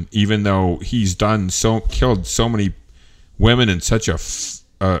him, even though he's killed so many women in such a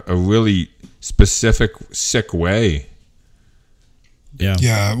really specific, sick way?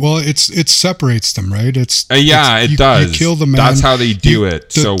 Yeah. Well, it separates them, right? It does. You kill the man. That's how they do it.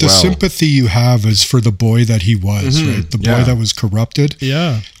 The sympathy you have is for the boy that he was, right? The boy that was corrupted.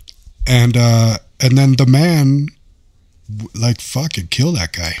 Yeah. And then the man, like, fucking kill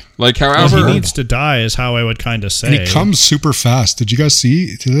that guy. Like, however, he needs to die is how I would kind of say. And he comes super fast. Did you guys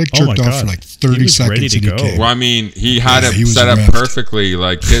see? He like jerked off for like 30 seconds. Ready to go. Well, I mean, he had it set up perfectly.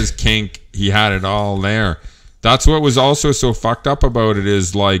 Like his kink, he had it all there. That's what was also so fucked up about it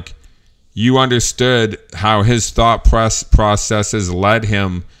is, like, you understood how his thought processes led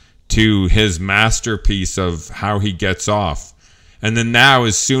him to his masterpiece of how he gets off. And then now,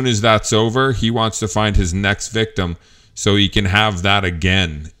 as soon as that's over, he wants to find his next victim so he can have that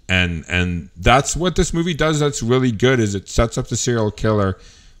again. And that's what this movie does that's really good, is it sets up the serial killer,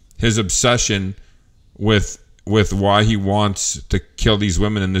 his obsession with why he wants to kill these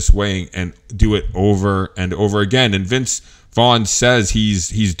women in this way and do it over and over again. And Vince Vaughn says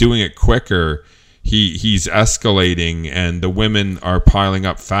he's doing it quicker. He's escalating, and the women are piling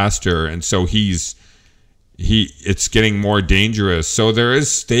up faster, and so it's getting more dangerous. So there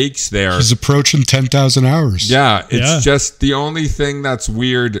is stakes there. He's approaching 10,000 hours. Yeah, it's just the only thing that's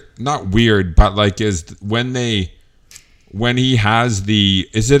weird, not weird, but like is when he has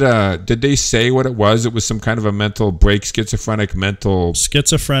did they say what it was? It was some kind of a mental break, schizophrenic.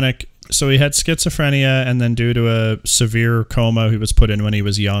 So he had schizophrenia, and then due to a severe coma he was put in when he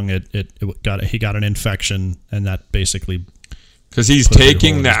was young, he got an infection, and that basically, because he's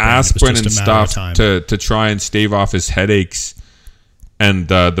taking the aspirin and stuff to try and stave off his headaches and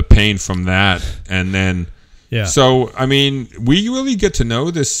the pain from that, and then. Yeah. So, I mean, we really get to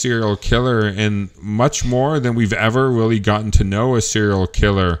know this serial killer in much more than we've ever really gotten to know a serial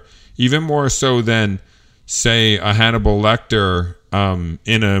killer. Even more so than, say, a Hannibal Lecter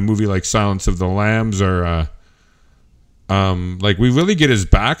in a movie like Silence of the Lambs, or like we really get his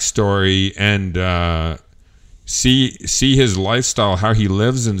backstory and see his lifestyle, how he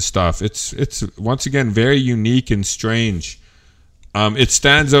lives and stuff. It's once again very unique and strange. It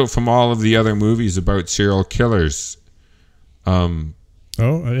stands out from all of the other movies about serial killers. Yeah,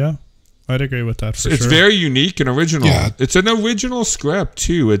 I'd agree with that. It's very unique and original. Yeah. It's an original script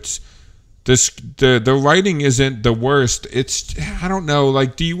too. It's the writing isn't the worst. It's, I don't know.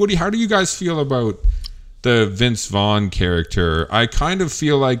 Like, how do you guys feel about the Vince Vaughn character? I kind of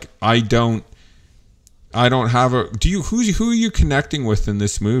feel like I don't have a. Who are you connecting with in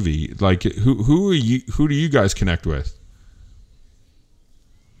this movie? Like, who do you guys connect with?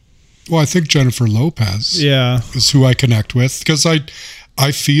 Well, I think Jennifer Lopez is who I connect with, because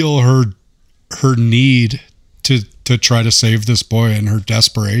I feel her need to try to save this boy and her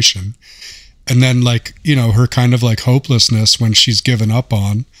desperation. And then, like, you know, her kind of like hopelessness when she's given up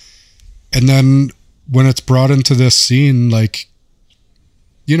on. And then when it's brought into this scene, like,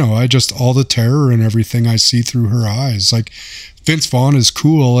 you know, all the terror and everything I see through her eyes. Like, Vince Vaughn is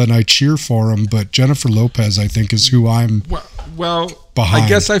cool and I cheer for him, but Jennifer Lopez, I think, is who I'm behind. I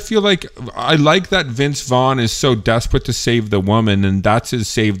guess I feel like I like that Vince Vaughn is so desperate to save the woman, and that's his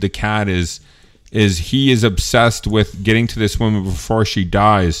save the cat is he is obsessed with getting to this woman before she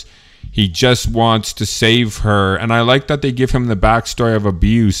dies. He just wants to save her, and I like that they give him the backstory of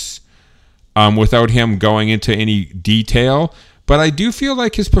abuse without him going into any detail. But I do feel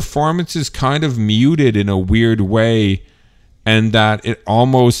like his performance is kind of muted in a weird way, and that it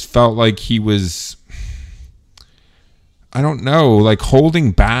almost felt like he was, I don't know, like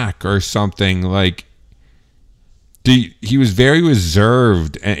holding back or something. Like he was very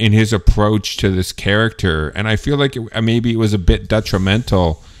reserved in his approach to this character, and I feel like maybe it was a bit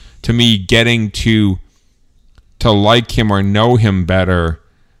detrimental to me getting to like him or know him better.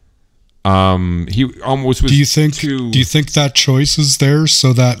 He almost was. Do you think that choice is there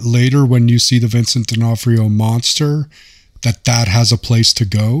so that later when you see the Vincent D'Onofrio monster, that has a place to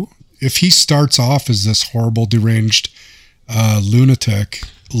go? If he starts off as this horrible, deranged lunatic,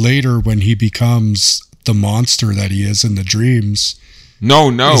 later when he becomes the monster that he is in the dreams, no,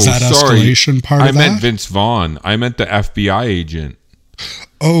 is that escalation part of that? I meant Vince Vaughn. I meant the FBI agent.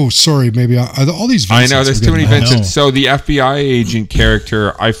 Oh, sorry. Maybe all these Vincents. I know there's too many Vincents. So the FBI agent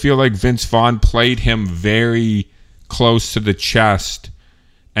character, I feel like Vince Vaughn played him very close to the chest,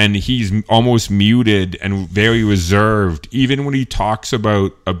 and he's almost muted and very reserved, even when he talks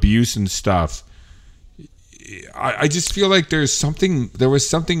about abuse and stuff. I just feel like there was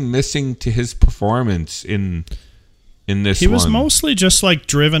something missing to his performance in this. He was mostly just like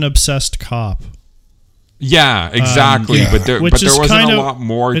driven, obsessed cop. Yeah, exactly. But there wasn't a lot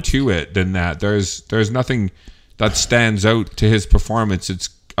more to it than that. There's nothing that stands out to his performance. It's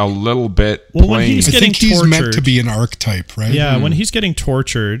a little bit plain. When he's getting tortured, he's meant to be an archetype, right? Yeah, when he's getting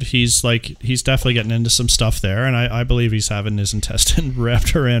tortured, he's definitely getting into some stuff there, and I believe he's having his intestine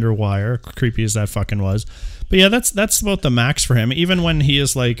wrapped around her wire, creepy as that fucking was. But yeah, that's about the max for him. Even when he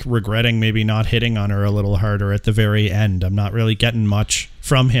is like regretting maybe not hitting on her a little harder at the very end, I'm not really getting much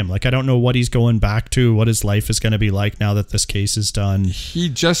from him. Like, I don't know what he's going back to, what his life is going to be like now that this case is done. He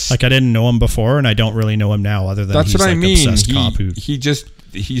just, like, I didn't know him before, and I don't really know him now, other than that's he's what like I mean. Obsessed cop who,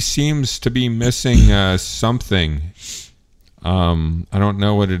 he seems to be missing something. I don't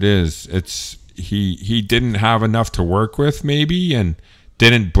know what it is. It's he didn't have enough to work with, maybe, and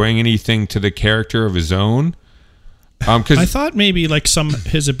didn't bring anything to the character of his own. 'Cause I thought maybe like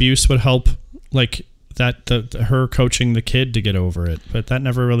his abuse would help, like that her coaching the kid to get over it, but that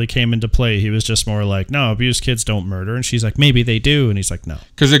never really came into play. He was just more like, no, abused kids don't murder, and she's like, maybe they do, and he's like, no.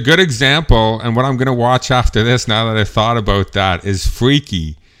 Because a good example, and what I'm going to watch after this, now that I've thought about that, is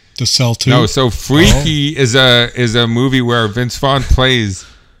Freaky. The Cell 2? No, so Freaky is a movie where Vince Vaughn plays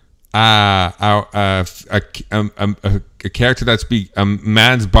a character that's a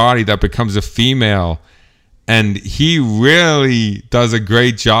man's body that becomes a female. And he really does a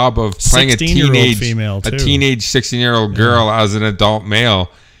great job of playing a teenage 16-year-old girl as an adult male.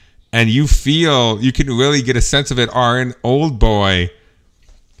 And you can really get a sense of it. In Old Boy,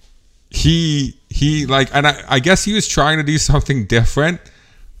 he like, and I guess he was trying to do something different,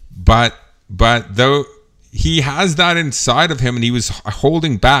 but though he has that inside of him, and he was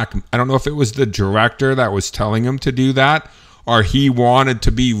holding back. I don't know if it was the director that was telling him to do that, or he wanted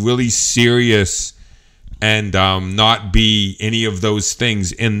to be really serious and not be any of those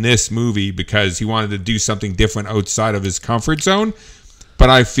things in this movie because he wanted to do something different outside of his comfort zone. But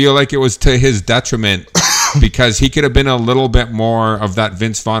I feel like it was to his detriment because he could have been a little bit more of that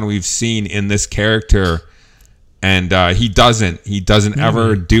Vince Vaughn we've seen in this character, and he doesn't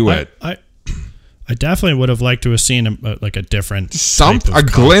ever do it. I definitely would have liked to have seen a different a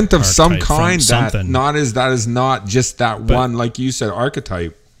glint of some kind that is not just that one, like you said,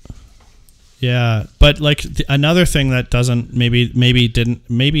 archetype. Yeah, but like another thing that doesn't made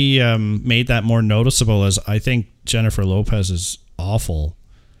that more noticeable is I think Jennifer Lopez is awful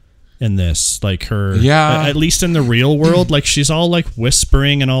in this. Like her, at least in the real world, like she's all like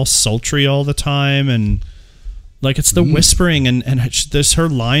whispering and all sultry all the time, and like it's the whispering and this her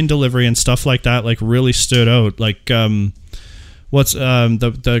line delivery and stuff like that like really stood out. Like what's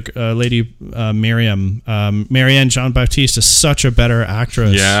the lady Marianne Jean-Baptiste is such a better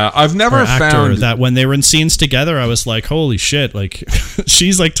actress. Yeah, I've never found that when they were in scenes together, I was like, holy shit! Like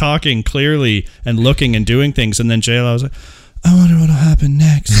she's like talking clearly and looking and doing things, and then JLo was like, I wonder what'll happen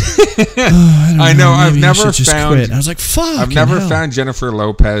next. I know. I've never found. I was like, fuck. I've never found Jennifer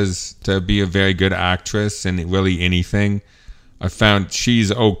Lopez to be a very good actress in really anything. I found she's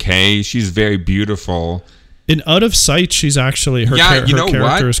okay. She's very beautiful. In Out of Sight, she's actually her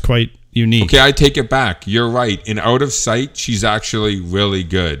character is quite unique. Okay, I take it back. You're right. In Out of Sight, she's actually really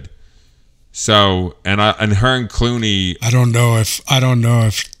good. So, and her and Clooney. I don't know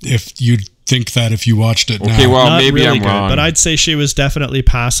if you'd think that if you watched it now. Okay, well, not maybe really I'm wrong. But I'd say she was definitely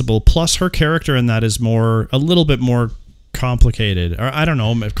passable. Plus, her character in that is a little bit more complicated. Or I don't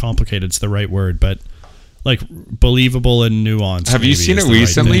know if complicated's the right word, but like believable and nuanced. Have you seen it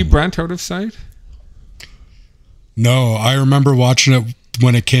recently, Brent, Out of Sight? No, I remember watching it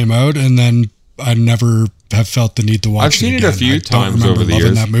when it came out, and then I never have felt the need to watch it. I've seen it a few times over the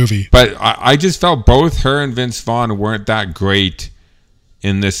years. That movie, but I just felt both her and Vince Vaughn weren't that great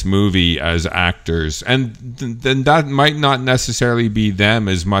in this movie as actors, and then that might not necessarily be them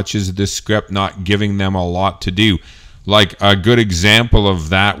as much as the script not giving them a lot to do. Like a good example of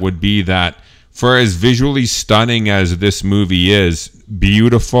that would be that for as visually stunning as this movie is,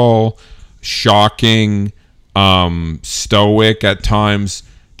 beautiful, shocking, stoic at times,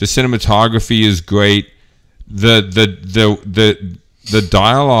 the cinematography is great. The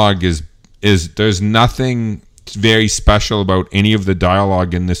dialogue is there's nothing very special about any of the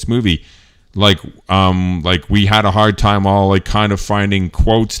dialogue in this movie. Like we had a hard time all like kind of finding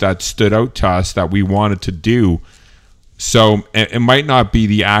quotes that stood out to us that we wanted to do. So it might not be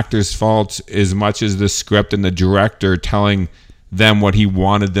the actor's fault as much as the script and the director telling them what he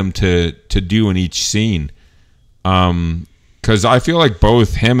wanted them to do in each scene. because I feel like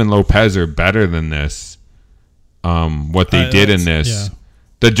both him and Lopez are better than this. What they did in this. Yeah.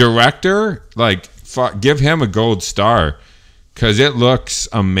 The director, like, give him a gold star because it looks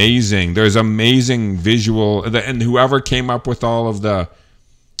amazing. There's amazing visual, and whoever came up with all of the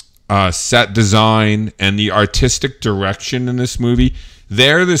set design and the artistic direction in this movie,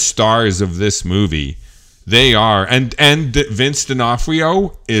 they're the stars of this movie. They are, and Vince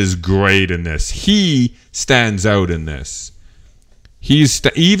D'Onofrio is great in this. He stands out in this. He's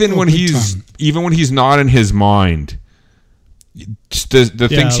even when he's not in his mind. The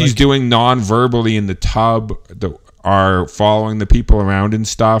things he's doing non-verbally in the tub are following the people around and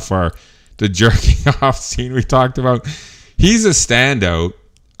stuff, are the jerking off scene we talked about. He's a standout.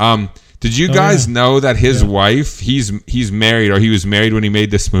 Did you guys know that his wife, he's married, or he was married when he made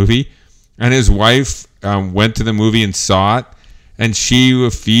this movie, and his wife went to the movie and saw it, and she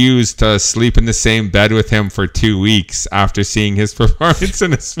refused to sleep in the same bed with him for 2 weeks after seeing his performance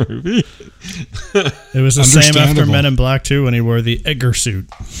in this movie. It was the same after Men in Black 2 when he wore the Edgar suit.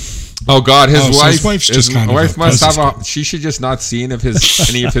 Oh God, his wife must have she should just not see any of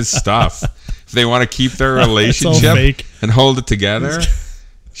his stuff. If they want to keep their relationship and hold it together,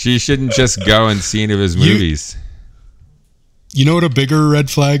 she shouldn't just go and see any of his movies. You know what a bigger red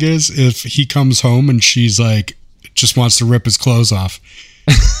flag is? If he comes home and she's like, just wants to rip his clothes off.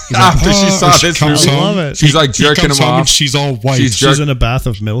 After she saw this movie, I love it. She's like jerking him off. And she's all white. She's in a bath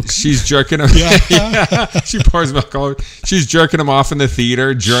of milk. She's jerking him. Yeah. She pours milk all over. She's jerking him off in the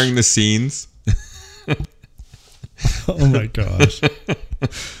theater during the scenes. Oh my gosh.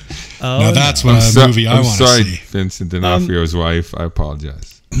 Now that's what a movie I want to see. I'm sorry, Vincent D'Onofrio's wife. I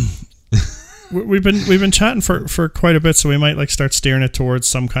apologize. We've been chatting for quite a bit, so we might like start steering it towards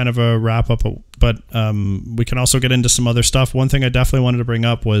some kind of a wrap up. But we can also get into some other stuff. One thing I definitely wanted to bring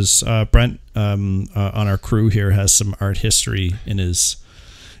up was Brent on our crew here has some art history in his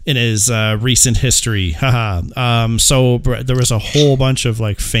recent history. So there was a whole bunch of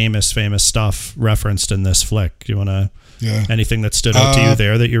like famous stuff referenced in this flick. Do you want to anything that stood out to you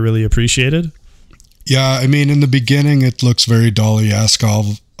there that you really appreciated? Yeah, I mean, in the beginning, it looks very Dolly-esque,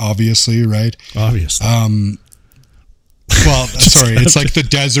 obviously, right? Obviously. Well, sorry, it's like the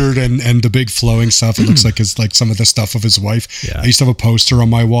desert and the big flowing stuff. It looks like it's like some of the stuff of his wife. Yeah. I used to have a poster on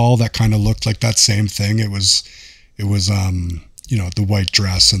my wall that kind of looked like that same thing. It was the white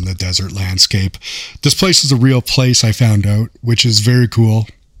dress and the desert landscape. This place is a real place, I found out, which is very cool.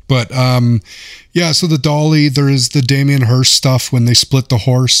 But so the Dolly, there is the Damien Hirst stuff when they split the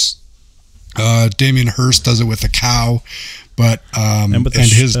horse. Damien Hirst does it with a cow, but and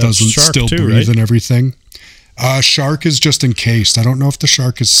his doesn't still too, breathe, right? And everything. Shark is just encased. I don't know if the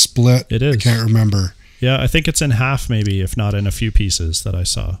shark is split. It is. I can't remember. Yeah, I think it's in half, maybe, if not in a few pieces that I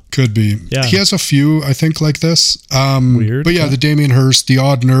saw. Could be. Yeah. He has a few, I think, like this. Weird. But yeah, the Damien Hirst, the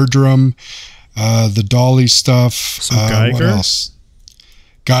odd nerd drum, the Dolly stuff. Some Geiger. What else?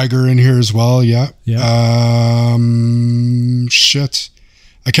 Geiger in here as well. Yeah. Shit.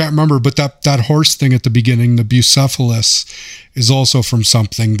 I can't remember, but that horse thing at the beginning, the Bucephalus, is also from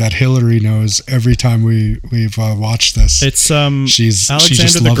something that Hillary knows every time we've watched this. It's she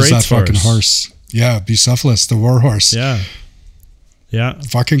just loves that fucking horse. Yeah, Bucephalus, the war horse. Yeah.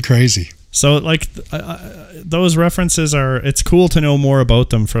 Fucking crazy. So like those references it's cool to know more about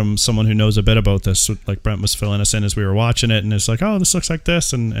them from someone who knows a bit about this. Like Brent was filling us in as we were watching it, and it's like, oh, this looks like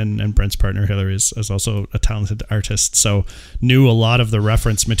this. And Brent's partner Hillary is also a talented artist, so knew a lot of the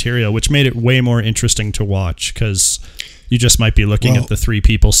reference material, which made it way more interesting to watch, because you just might be looking at the three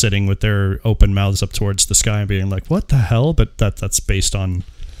people sitting with their open mouths up towards the sky and being like, what the hell? But that's based on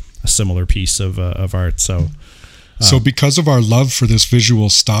a similar piece of art. So because of our love for this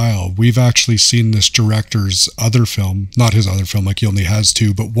visual style, we've actually seen this director's other film, not his other film, like he only has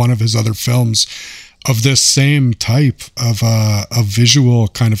two, but one of his other films of this same type of visual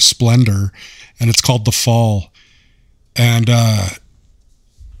kind of splendor, and it's called The Fall. And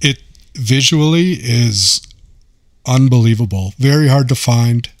it visually is unbelievable, very hard to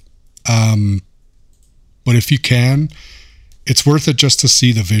find. But if you can, it's worth it just to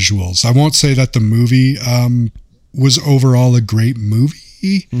see the visuals. I won't say that the movie was overall a great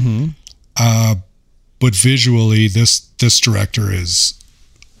movie, but visually this director is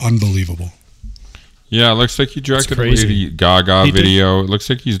unbelievable. Yeah, it looks like he directed a Lady Gaga video. It looks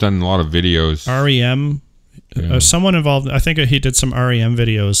like he's done a lot of videos. REM, someone involved. I think he did some REM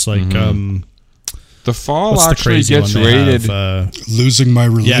videos, like The Fall actually gets rated. Losing My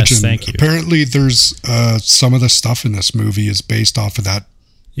Religion. Yes, thank you. Apparently, there's some of the stuff in this movie is based off of that.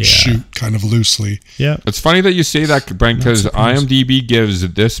 Shoot, kind of loosely. Yeah, it's funny that you say that, Brent, because IMDb gives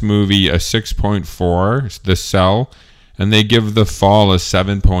this movie a 6.4, The Cell, And they give The Fall a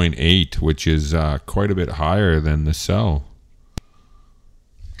 7.8, which is quite a bit higher than The Cell.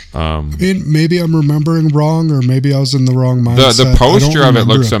 I mean, maybe I'm remembering wrong, or maybe I was in the wrong mindset. The poster of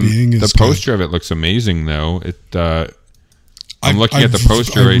it looks amazing, though. I'm looking at the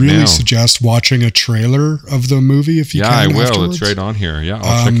poster right now. I really suggest watching a trailer of the movie if you can. Yeah, I will. Afterwards. It's right on here. Yeah,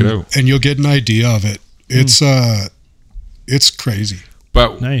 I'll check it out, and you'll get an idea of it. It's crazy.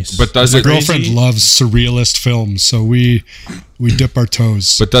 But nice. But does my girlfriend loves surrealist films, so we dip our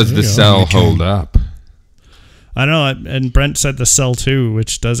toes. But does The Cell hold up? I don't know, and Brent said The Cell 2,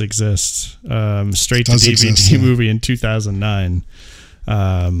 which does exist, straight to DVD movie in 2009.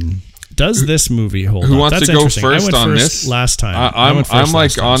 Does this movie hold up? Who wants to go first on this? Last time, I'm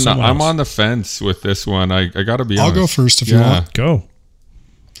on the fence with this one. I gotta be honest. I'll go first if you want. Go.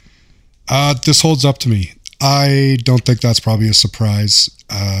 This holds up to me. I don't think that's probably a surprise.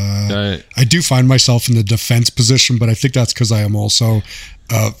 I do find myself in the defense position, but I think that's because I am also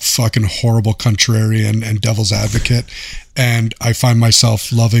a fucking horrible contrarian and devil's advocate, and I find myself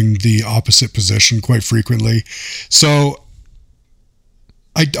loving the opposite position quite frequently. So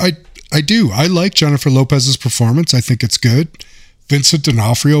I do. I like Jennifer Lopez's performance. I think it's good. Vincent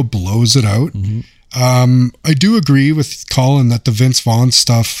D'Onofrio blows it out. Mm-hmm. I do agree with Colin that the Vince Vaughn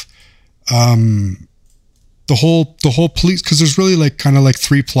stuff, the whole police, because there's really kind of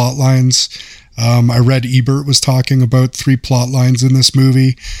three plot lines. I read Ebert was talking about 3 plot lines in this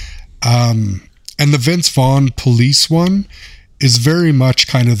movie. And the Vince Vaughn police one is very much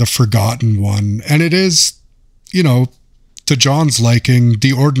kind of the forgotten one. And it is, to John's liking,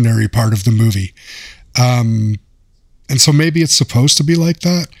 the ordinary part of the movie. And so maybe it's supposed to be like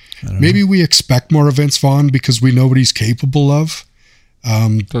that. Maybe we expect more of Vince Vaughn because we know what he's capable of.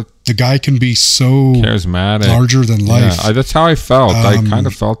 The guy can be so charismatic, larger than life. Yeah, that's how I felt. I kind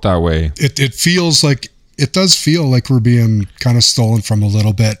of felt that way. It feels like, it does feel like we're being kind of stolen from a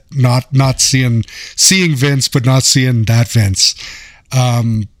little bit. Not seeing Vince, but not seeing that Vince.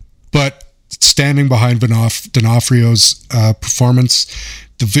 But standing behind D'Onofrio's performance,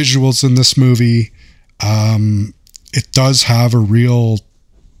 the visuals in this movie, it does have a real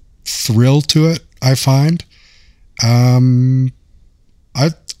thrill to it, I find.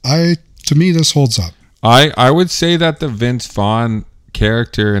 To me, this holds up. I would say that the Vince Vaughn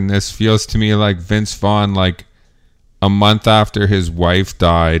character in this feels to me like Vince Vaughn, like a month after his wife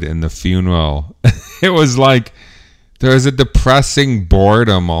died in the funeral. It was like there was a depressing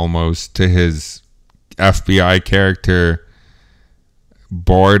boredom almost to his FBI character.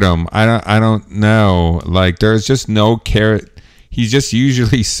 Boredom. I don't know. Like there's just no he's just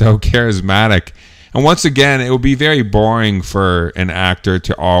usually so charismatic. And once again, it would be very boring for an actor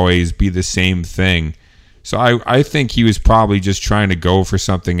to always be the same thing. So I think he was probably just trying to go for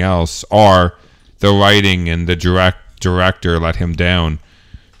something else, or the writing and the director let him down.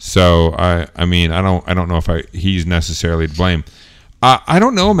 So I mean, I don't know if he's necessarily to blame. I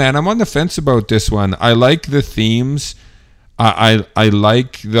don't know, man. I'm on the fence about this one. I like the themes. I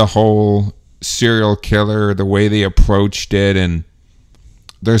like the whole serial killer, the way they approached it, and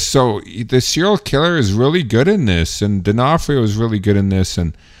the serial killer is really good in this, and D'Onofrio is really good in this,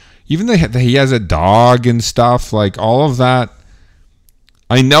 and even he has a dog and stuff, like all of that.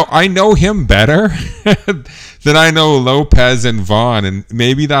 I know him better than I know Lopez and Vaughn, and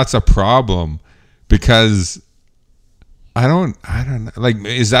maybe that's a problem because I don't like.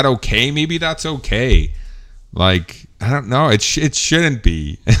 Is that okay? Maybe that's okay. Like I don't know. It shouldn't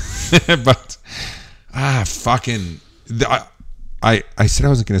be, but fucking. I said I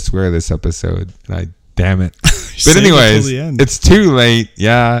wasn't going to swear this episode, and damn it. But anyways, it's too late.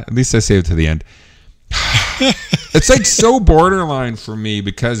 Yeah, at least I saved it to the end. It's like so borderline for me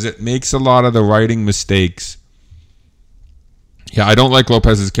because it makes a lot of the writing mistakes. Yeah, I don't like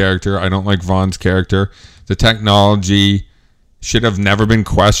Lopez's character. I don't like Vaughn's character. The technology should have never been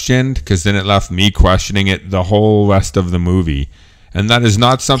questioned because then it left me questioning it the whole rest of the movie. And that is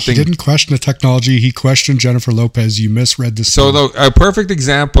not something... He didn't question the technology. He questioned Jennifer Lopez. You misread this. So a perfect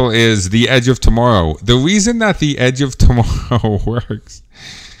example is The Edge of Tomorrow. The reason that The Edge of Tomorrow works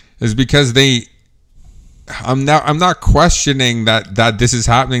is because I'm not questioning that this is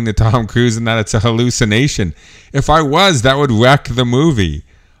happening to Tom Cruise and that it's a hallucination. If I was, that would wreck the movie.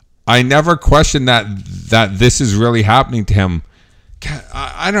 I never questioned that this is really happening to him.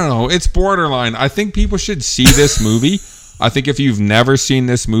 I don't know. It's borderline. I think people should see this movie. I think if you've never seen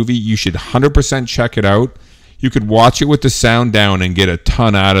this movie, you should 100% check it out. You could watch it with the sound down and get a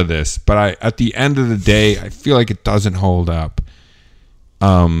ton out of this. But at the end of the day, I feel like it doesn't hold up.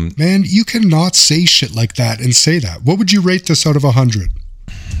 Man, you cannot say shit like that and say that. What would you rate this out of 100?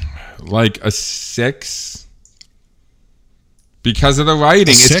 Like a 6. Because of the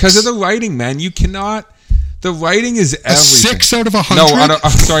writing. It's 6? because of the writing, man. You cannot. The writing is everything. A 6 out of 100? No,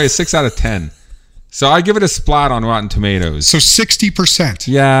 sorry, a 6 out of 10. So I give it a splat on Rotten Tomatoes. So 60%.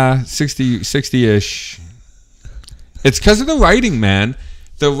 Yeah, 60-ish. It's because of the writing, man.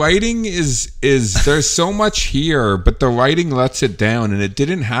 The writing is there's so much here, but the writing lets it down, and it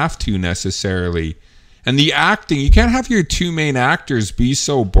didn't have to necessarily. And the acting, you can't have your two main actors be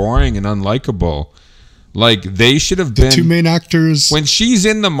so boring and unlikable. Like, they should have been... The two main actors... When she's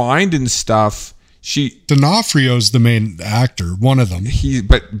in the mind and stuff, D'Onofrio's the main actor, one of them.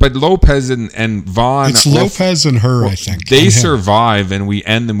 But Lopez and Vaughn... It's Lopez and her, I think. They survive, and we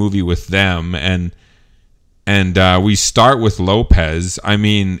end the movie with them, and we start with Lopez. I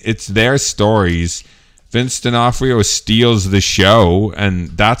mean, it's their stories. Vince D'Onofrio steals the show, and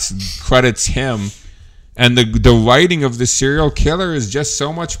that's credits him. And the writing of the serial killer is just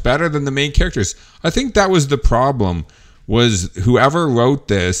so much better than the main characters. I think that was the problem, was whoever wrote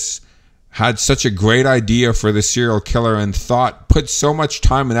this had such a great idea for the serial killer and put so much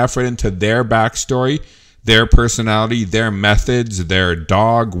time and effort into their backstory, their personality, their methods, their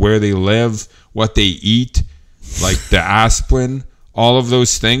dog, where they live, what they eat, like the aspirin, all of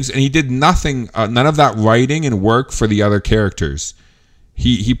those things. And he did nothing, none of that writing and work for the other characters.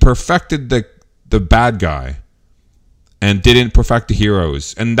 He perfected the bad guy and didn't perfect the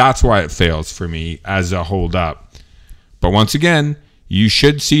heroes, and that's why it fails for me as a hold up. But once again, you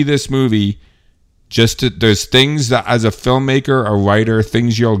should see this movie. There's things that as a filmmaker, a writer,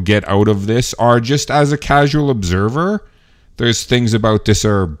 things you'll get out of this, are just as a casual observer, there's things about this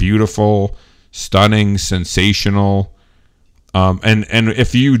are beautiful, stunning, sensational. And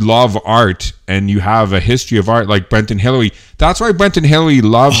if you love art and you have a history of art like Brent and Hillary, that's why Brent and Hillary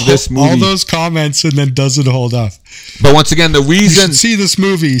love this movie. All those comments and then doesn't hold up. But once again, the reason... You should see this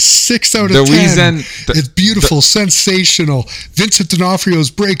movie, 6 out of 10. It's beautiful, sensational. Vincent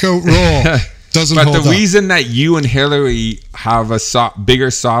D'Onofrio's breakout role doesn't hold up. But the reason that you and Hillary have a bigger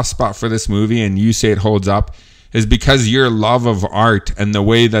soft spot for this movie and you say it holds up is because your love of art and the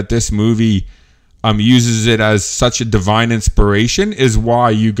way that this movie... uses it as such a divine inspiration is why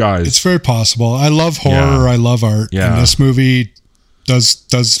you guys... It's very possible. I love horror. I love art. Yeah. And this movie does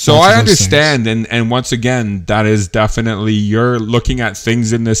so I understand. And once again, that is definitely... You're looking at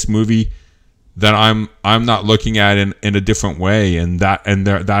things in this movie that I'm not looking at in a different way. And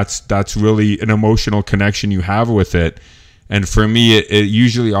that's really an emotional connection you have with it. And for me, it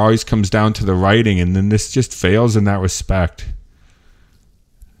usually always comes down to the writing. And then this just fails in that respect.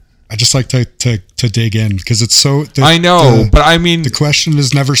 I just like to dig in because it's so... I know, but I mean... The question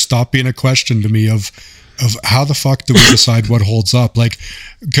has never stopped being a question to me of how the fuck do we decide what holds up? Like,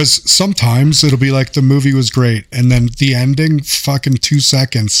 because sometimes it'll be like the movie was great and then the ending, fucking 2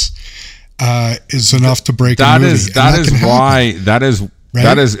 seconds, is enough to break a movie. That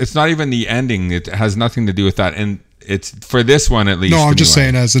is, it's not even the ending. It has nothing to do with that. And it's, for this one at least. No, I'm just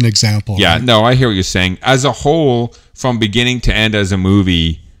saying as an example. Yeah, right? No, I hear what you're saying. As a whole, from beginning to end as a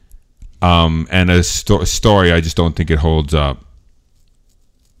movie... and a story, I just don't think it holds up.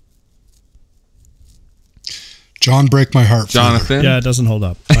 John, break my heart, Jonathan. Yeah, it doesn't hold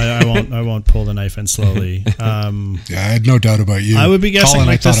up. I won't pull the knife in slowly. Yeah, I had no doubt about you. I would be guessing Colin,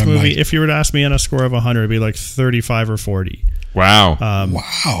 like this movie. If you were to ask me on a score of 100, it'd be like 35 or 40. Wow.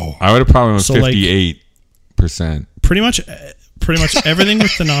 Wow. I would have probably went 58%. Pretty much everything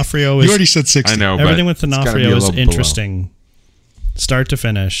with D'Onofrio is. You already said 60. I know. Everything with D'Onofrio is interesting. Below. Start to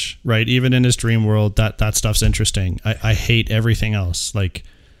finish, right? Even in his dream world, that stuff's interesting. I hate everything else, like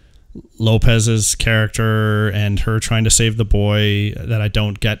Lopez's character and her trying to save the boy, that I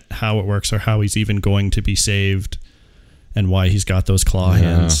don't get how it works or how he's even going to be saved and why he's got those claw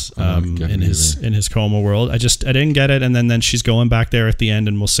hands in his coma world. I didn't get it. And then she's going back there at the end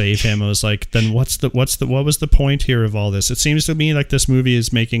and will save him. I was like, then what was the point here of all this? It seems to me like this movie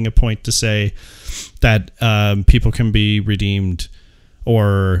is making a point to say that people can be redeemed.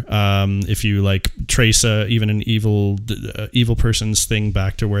 Or if you like trace even an evil person's thing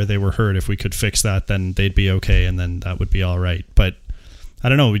back to where they were hurt, if we could fix that, then they'd be okay, and then that would be all right. But I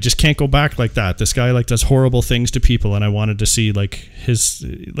don't know, we just can't go back like that. This guy like does horrible things to people, and I wanted to see like his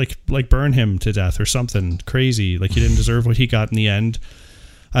like burn him to death or something crazy. Like he didn't deserve what he got in the end.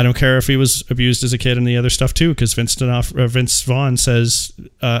 I don't care if he was abused as a kid and the other stuff too, because Vince Vaughn says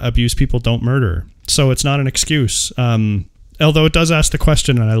abused people don't murder, so it's not an excuse. Although it does ask the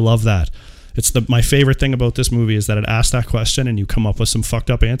question, and I love that. It's my favorite thing about this movie is that it asks that question, and you come up with some fucked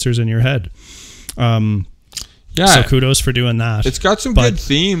up answers in your head. Yeah. So kudos for doing that. It's got some good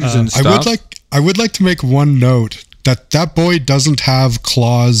themes and stuff. I would like to make one note that boy doesn't have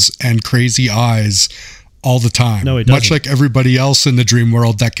claws and crazy eyes all the time. No, he doesn't. Much like everybody else in the dream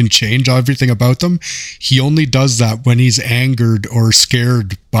world that can change everything about them, he only does that when he's angered or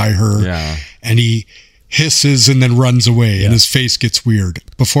scared by her. Yeah. And he hisses and then runs away and his face gets weird.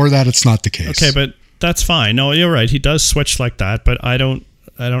 Before that, it's not the case. Okay, but that's fine. No, you're right. He does switch like that, but I don't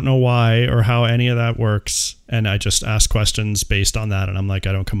know why or how any of that works. And I just ask questions based on that. And I'm like,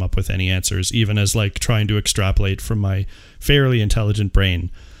 I don't come up with any answers, even as like trying to extrapolate from my fairly intelligent brain.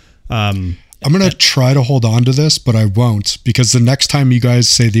 I'm going to try to hold on to this, but I won't, because the next time you guys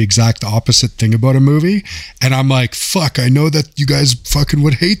say the exact opposite thing about a movie, and I'm like, fuck, I know that you guys fucking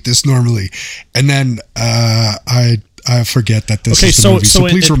would hate this normally. And then I forget that this is the movie. So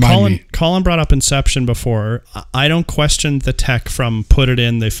please remind me. Colin brought up Inception before. I don't question the tech from put it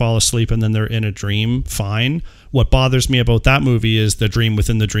in, they fall asleep, and then they're in a dream. Fine. What bothers me about that movie is the dream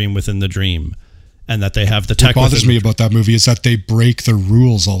within the dream within the dream. And that they have the tech. What bothers me about that movie is that they break the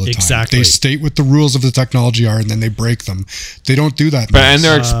rules all the time. Exactly. They state what the rules of the technology are, and then they break them. They don't do that. But and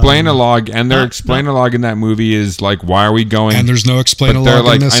their explain-a-log in that movie is like, why are we going? And there's no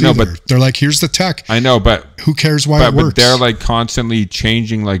explain-a-log in this either. But they're like, here's the tech. I know, but who cares why it works? But they're like constantly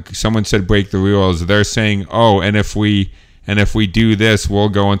changing. Like someone said, break the rules. They're saying, oh, and if we do this, we'll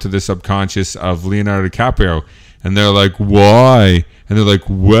go into the subconscious of Leonardo DiCaprio. And they're like, why? And they're like,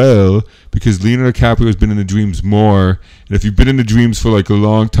 well, because Leonardo DiCaprio has been in the dreams more. And if you've been in the dreams for like a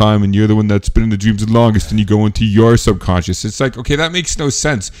long time and you're the one that's been in the dreams the longest, then you go into your subconscious. It's like, okay, that makes no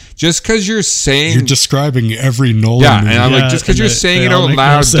sense. Just because you're saying... You're describing every Nolan movie. And I'm like, just because you're saying it out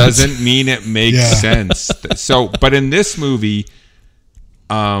loud doesn't mean it makes sense. So, but in this movie,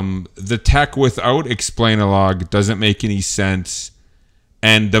 the tech without explain-a-log doesn't make any sense.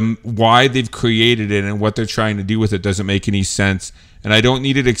 And why they've created it and what they're trying to do with it doesn't make any sense. And I don't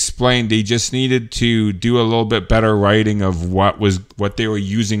need it explained. They just needed to do a little bit better writing of what they were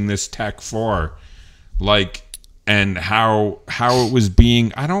using this tech for, like, and how it was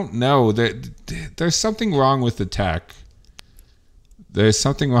being. I don't know. There's something wrong with the tech. There's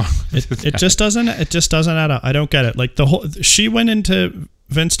something wrong with the tech. It just doesn't add up. I don't get it. Like she went into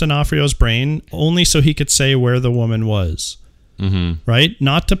Vince D'Onofrio's brain only so he could say where the woman was. Mm-hmm. Right?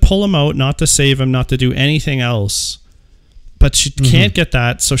 Not to pull him out, not to save him, not to do anything else. But she can't get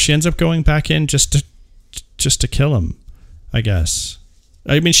that, so she ends up going back in just to kill him, I guess.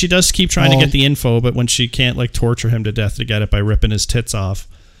 I mean, she does keep trying to get the info, but when she can't like torture him to death to get it by ripping his tits off,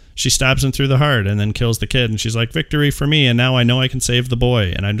 she stabs him through the heart and then kills the kid. And she's like, victory for me, and now I know I can save the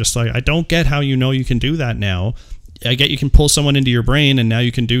boy. And I'm just like, I don't get how you know you can do that now. I get you can pull someone into your brain and now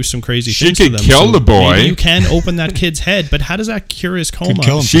you can do some crazy things to them. She could kill the boy. Maybe you can open that kid's head, but how does that cure his coma?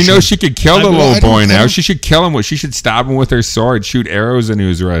 She knows she could kill the little boy now. She should kill him. She should stab him with her sword, shoot arrows into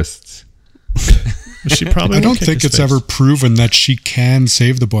his wrists. She probably. I don't think it's ever proven that she can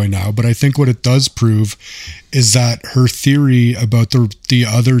save the boy now, but I think what it does prove is that her theory about the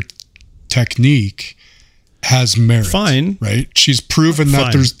other technique has merit. Fine. Right? She's proven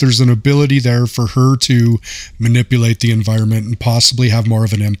that there's an ability there for her to manipulate the environment and possibly have more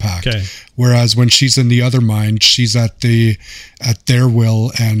of an impact. Okay. Whereas when she's in the other mind, she's at their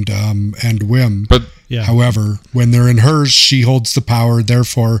will and whim. But however, when they're in hers, she holds the power,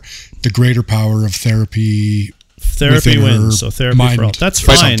 therefore the greater power of therapy wins. So therapy for all. That's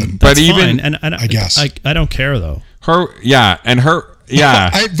fine. That's fine. And I guess. I don't care though. Yeah,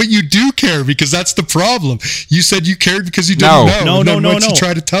 but you do care because that's the problem. You said you cared because you didn't know. No. Once you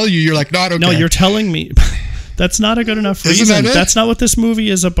try to tell you, you're like, no, I don't care. No, you're telling me. That's not a good enough reason. Isn't that it? That's not what this movie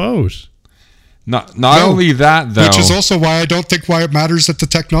is about. Not only that, though. Which is also why I don't think why it matters that the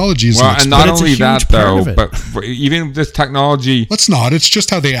technology is and not only that, though, but even this technology... Let's not. It's just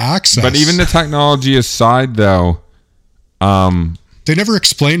how they access. But even the technology aside, though... They never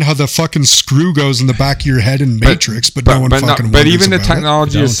explain how the fucking screw goes in the back of your head in Matrix, but no one fucking wonders. But even the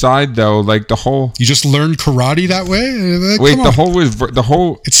technology aside, though, like the whole... You just learn karate that way? Wait, the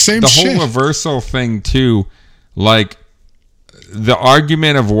whole shit. reversal thing, too. Like, the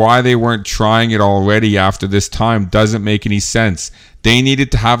argument of why they weren't trying it already after this time doesn't make any sense. They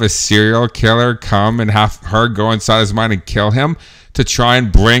needed to have a serial killer come and have her go inside his mind and kill him to try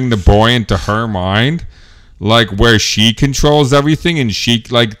and bring the boy into her mind. Like, where she controls everything, and she,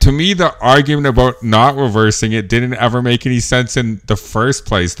 like, to me, the argument about not reversing it didn't ever make any sense in the first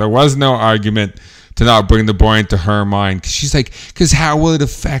place. There was no argument to not bring the boy into her mind. Cause she's like, because how will it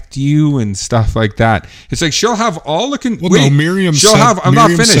affect you and stuff like that? It's like she'll have all the Miriam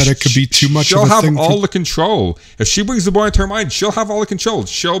said it could be too much. She'll have all the control. If she brings the boy into her mind, she'll have all the control.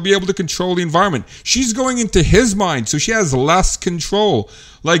 She'll be able to control the environment. She's going into his mind, so she has less control.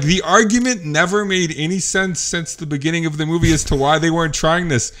 Like, the argument never made any sense since the beginning of the movie as to why they weren't trying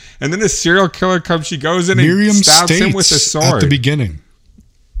this. And then a serial killer comes, she goes in and stabs him with a sword. At the beginning,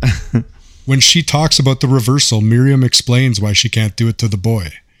 when she talks about the reversal, Miriam explains why she can't do it to the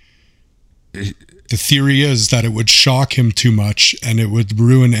boy. The theory is that it would shock him too much and it would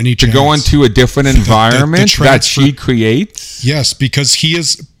ruin any chance. To go into a different environment that she creates? Yes, because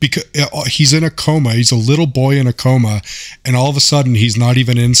he's in a coma. He's a little boy in a coma, and all of a sudden he's not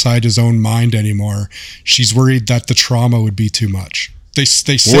even inside his own mind anymore. She's worried that the trauma would be too much. They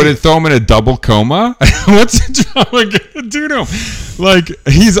say, would it throw him in a double coma? What's the trauma going to do to him? Like,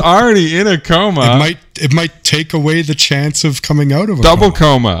 he's already in a coma. It might take away the chance of coming out of a double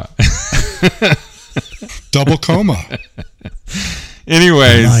coma. Double coma.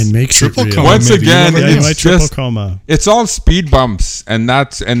 Anyways, makes triple it coma. Once again, it's triple just coma. It's all speed bumps, and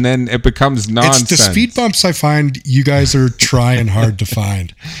then it becomes nonsense. It's the speed bumps I find you guys are trying hard to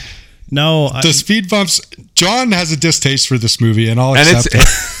find. No, the speed bumps. John has a distaste for this movie, and I'll accept it.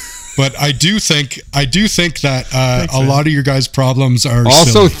 But I do think that a lot of your guys' problems are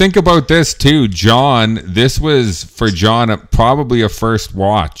also silly. Think about this too, John. This was for John probably a first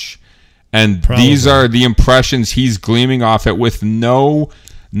watch. And these are the impressions he's gleaming off it with not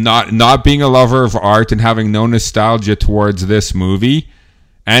being a lover of art and having no nostalgia towards this movie,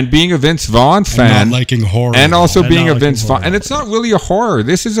 and being a Vince Vaughn fan, and not liking horror, and also being a Vince Vaughn. And it's not really a horror.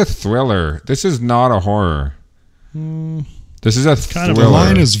 This is a thriller. This is not a horror. This is a thriller. The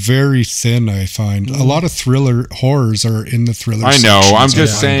line is very thin, I find. A lot of horrors are in the thriller. I know. I'm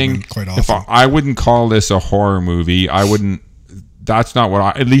just saying, if I wouldn't call this a horror movie, I wouldn't. That's not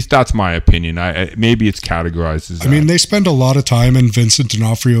what at least that's my opinion. Maybe it's categorized as that. I mean, they spend a lot of time in Vincent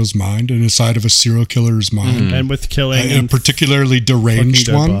D'Onofrio's mind and inside of a serial killer's mind. And with killing a particularly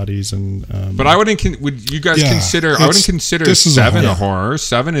deranged one. Bodies and, but I wouldn't, would you guys consider, I wouldn't consider Seven a horror.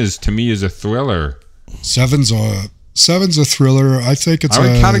 Seven is, to me, is a thriller. Seven's a thriller. I think it's I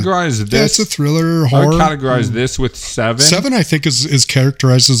would categorize this. Yeah, it's a thriller, horror. I would categorize this with Seven. Seven, I think, is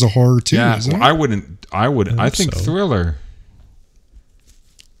characterized as a horror too. Yeah, isn't it? I think so. Thriller.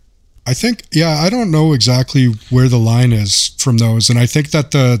 I think, I don't know exactly where the line is from those, and I think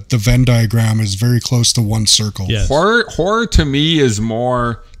that the Venn diagram is very close to one circle. Yes. Horror to me is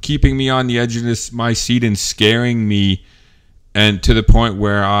more keeping me on the edge of my seat and scaring me, and to the point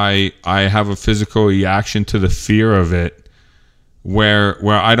where I have a physical reaction to the fear of it, where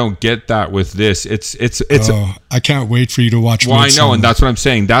I don't get that with this. It's I can't wait for you to watch. Well, I know, and that's what I'm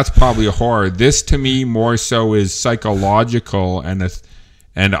saying. That's probably a horror. This to me more so is psychological,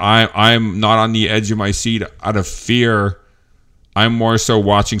 and I'm not on the edge of my seat out of fear. I'm more so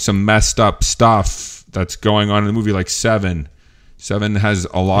watching some messed up stuff that's going on in the movie, like Seven. Seven has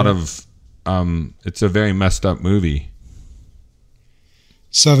a lot of it's a very messed up movie.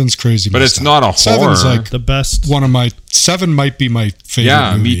 Seven's crazy, but it's not a horror. Seven's like the best. Seven might be my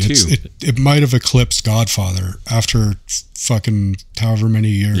favorite movie. Me too. It might have eclipsed Godfather after fucking however many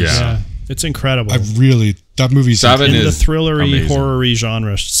years. Yeah. It's incredible. That movie's Seven in is the thrillery, amazing. horror-y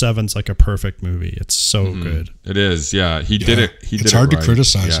genre. Seven's like a perfect movie. It's so good. It is. Yeah, he did it. It's hard to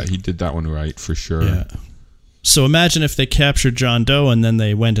criticize. Yeah, he did that one right for sure. Yeah. So imagine if they captured John Doe and then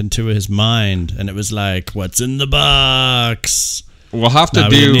they went into his mind and it was like, "What's in the box?" We'll have to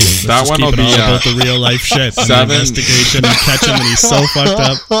do that one. Will be about the real life shit. Seven the investigation and catch him, and he's so fucked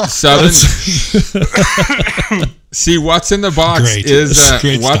up. Seven. See, what's in the box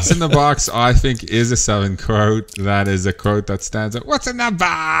what's in the box. I think is a Seven quote. That is a quote that stands out. What's in the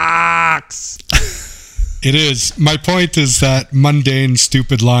box? It is. My point is that mundane,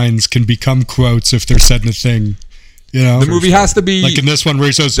 stupid lines can become quotes if they're said in a thing. You know, the movie has to be like in this one where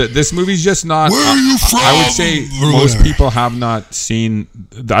he says, "This movie's just not." Where are you from? I would say most people have not seen.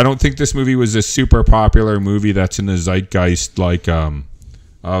 I don't think this movie was a super popular movie that's in the zeitgeist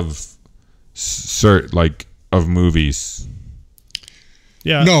of movies.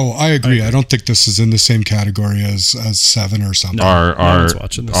 Yeah. No, I agree. I don't think this is in the same category as Seven or something. No one's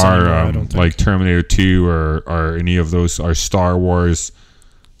watching this anymore, I don't think. Like Terminator 2 or any of those are Star Wars.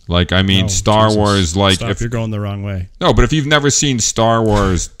 Like, I mean, Star Wars, like... Stop, you're going the wrong way. No, but if you've never seen Star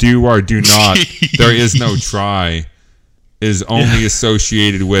Wars, do or do not, there is no try, is only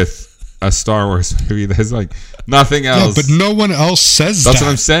associated with a Star Wars movie. There's like nothing else. Yeah, but no one else says That's that.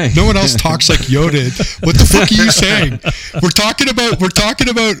 what I'm saying. No one else talks like Yoda did. What the fuck are you saying? We're talking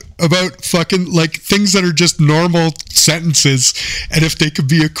about fucking like things that are just normal sentences, and if they could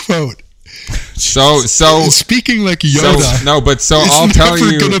be a quote. So speaking like Yoda. I'll tell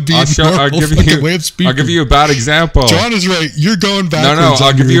you. I'll give you a bad example. John is right. You're going backwards. No.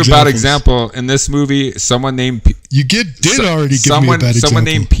 I'll give you a bad example. In this movie, someone named someone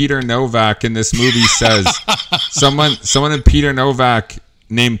named Peter Novak in this movie says someone named Peter Novak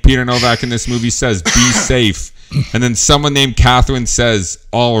in this movie says be safe, and then someone named Catherine says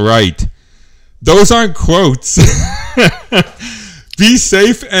all right. Those aren't quotes. Be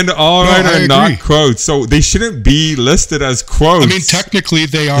safe and all right are not quotes, so they shouldn't be listed as quotes. I mean, technically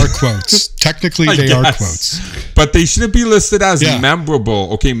they are quotes. But they shouldn't be listed as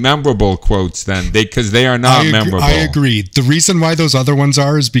memorable. Okay, memorable quotes then, because they are not memorable. I agree. The reason why those other ones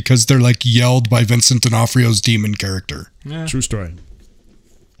are is because they're like yelled by Vincent D'Onofrio's demon character. Yeah. True story.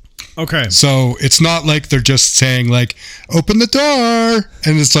 Okay, so it's not like they're just saying like "open the door"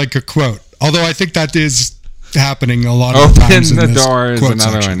 and it's like a quote. Although I think that is happening a lot of times. Open the door is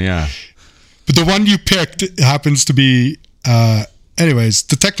another one, yeah. But the one you picked happens to be anyways,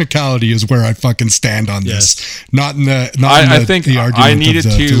 the technicality is where I fucking stand on this. Not in the I think the argument I needed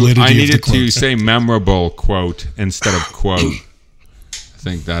of the validity I needed of the to quote. say memorable quote instead of quote. I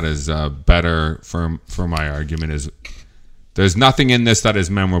think that is better for my argument. Is there's nothing in this that is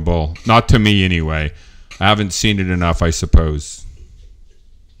memorable, not to me anyway. I haven't seen it enough, I suppose.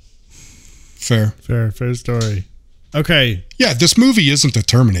 Fair story. Okay. Yeah, this movie isn't the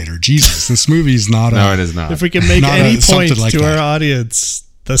Terminator. Jesus, this movie is not. No, it is not. If we can make any point like to our audience,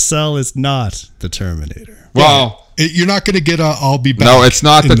 The Cell is not the Terminator. Well, you're not going to get a "I'll be back." No, it's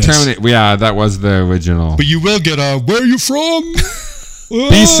not the Terminator. Yeah, that was the original. But you will get a "Where are you from?"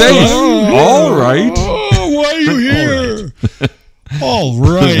 Be safe. All right. Why are you here? All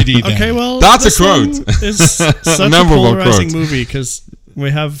righty. Okay, well, that's a quote. It's such a polarizing movie because we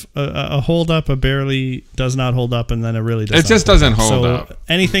have a hold up, a barely does not hold up, and then a really does. It just doesn't hold up.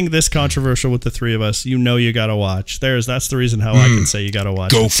 Anything this controversial with the three of us, you gotta watch. That's the reason how I can say you gotta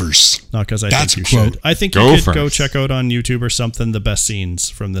watch. Gophers. Not because I think you should. I think you could go check out on YouTube or something the best scenes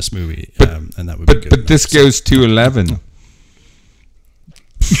from this movie, and that would be good. But this goes to 11.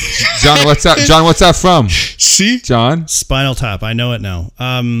 John, what's that from? See, John, Spinal Tap. I know it now.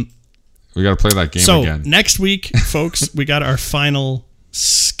 We got to play that game again. So next week, folks, we got our final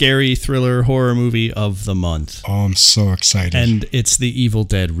scary thriller horror movie of the month. Oh, I'm so excited! And it's the Evil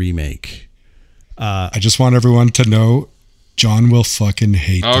Dead remake. I just want everyone to know, John will fucking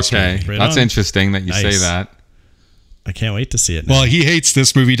hate this movie. Okay, that's interesting that you say that. I can't wait to see it now. Well, he hates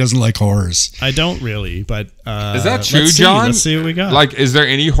this movie, doesn't like horrors. I don't really, but is that true, John? Let's see what we got. Like, is there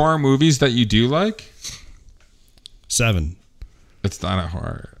any horror movies that you do like? 7. It's not a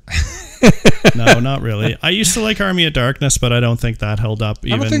horror. No, not really. I used to like Army of Darkness, but I don't think that held up.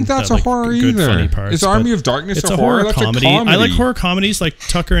 I don't think that's a horror either. Funny parts, is Army of Darkness a horror? That's comedy. A comedy. I like horror comedies like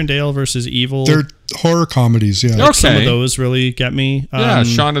Tucker and Dale versus Evil. They're horror comedies, yeah. Like some of those really get me. Yeah,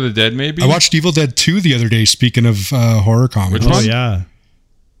 Shaun of the Dead maybe. I watched Evil Dead 2 the other day, speaking of horror comedies. Which one? Oh, yeah.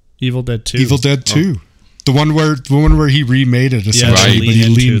 Evil Dead 2. Evil Dead 2. The one where he remade it, essentially, but he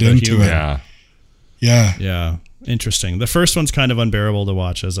leaned into it. Yeah. Interesting. The first one's kind of unbearable to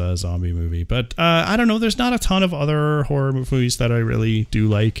watch as a zombie movie, but I don't know. There's not a ton of other horror movies that I really do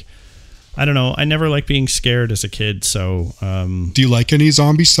like. I don't know. I never liked being scared as a kid, so. Do you like any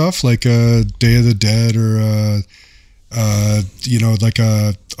zombie stuff like Day of the Dead or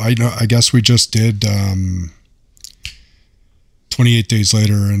I guess we just did 28 Days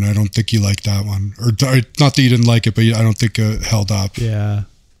Later, and I don't think you liked that one, or not that you didn't like it, but I don't think it held up. Yeah.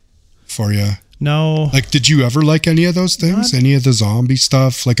 For you. No. Like, did you ever like any of those things? Any of the zombie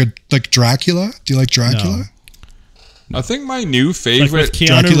stuff? Like Dracula? Do you like Dracula? No. I think my new favorite, like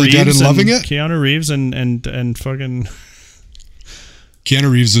Dracula Dead and Loving It. Keanu Reeves and fucking.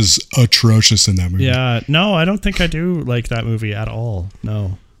 Keanu Reeves is atrocious in that movie. Yeah, no, I don't think I do like that movie at all.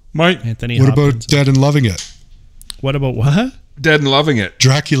 No. Anthony What Hopkins. about Dead and Loving It? What about what? Dead and Loving It.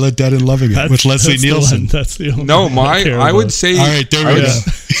 Dracula Dead and Loving It with Leslie Nielsen. That's the only No, I would say. All right, there we go.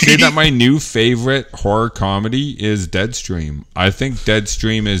 Say that my new favorite horror comedy is Deadstream. I think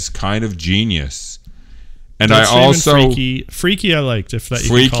Deadstream is kind of genius, and I also Freaky. I liked if that.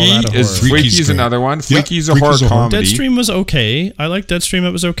 Freaky is another one. Freaky's a horror comedy. Deadstream was okay. I liked Deadstream.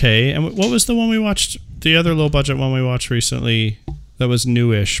 It was okay. And what was the one we watched? The other low budget one we watched recently that was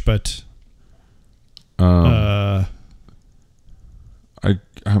newish, but.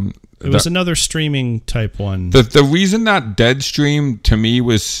 It was another streaming type one. The reason that Deadstream to me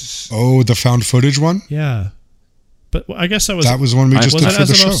was... Oh, the found footage one? Yeah. But I guess that was one we just did for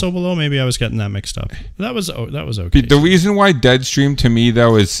the show. Was that So Below? Maybe I was getting that mixed up. That was okay. The reason why Deadstream to me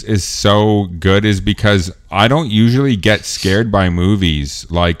though is so good is because I don't usually get scared by movies,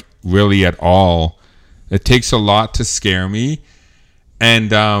 like really at all. It takes a lot to scare me.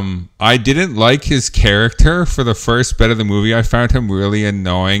 And I didn't like his character for the first bit of the movie. I found him really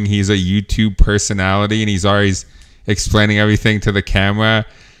annoying. He's a YouTube personality and he's always explaining everything to the camera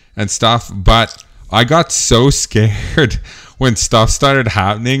and stuff. But I got so scared when stuff started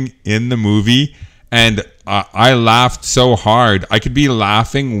happening in the movie, and I laughed so hard. I could be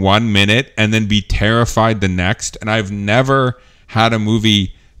laughing 1 minute and then be terrified the next, and I've never had a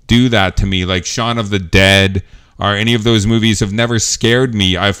movie do that to me. Like Shaun of the Dead or any of those movies have never scared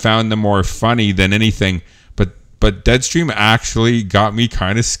me. I've found them more funny than anything, but Deadstream actually got me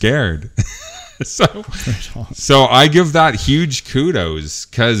kind of scared. So I give that huge kudos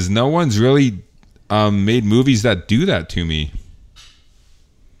because no one's really made movies that do that to me.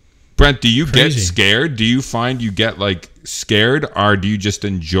 Brent, do you get scared? Do you find you get like scared, or do you just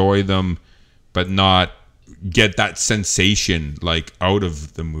enjoy them but not get that sensation like out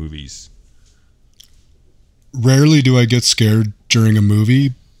of the movies? Rarely do I get scared during a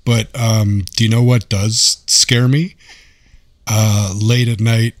movie, but do you know what does scare me? Late at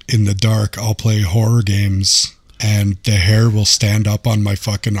night in the dark, I'll play horror games and the hair will stand up on my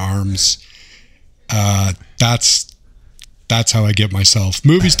fucking arms. That's how I get myself.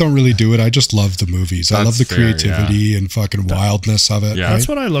 Movies don't really do it. I just love the movies. I love the creativity and fucking wildness of it. Yeah. Right? That's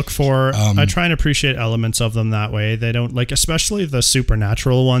what I look for. I try and appreciate elements of them that way. They don't like, especially the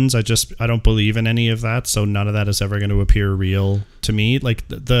supernatural ones. I don't believe in any of that. So none of that is ever going to appear real to me. Like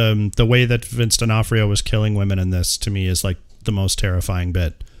the way that Vince D'Onofrio was killing women in this to me is like the most terrifying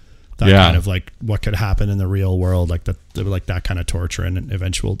bit. That kind of like what could happen in the real world, like that kind of torture and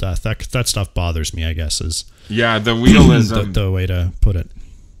eventual death. That stuff bothers me, I guess, is the realism. the way to put it.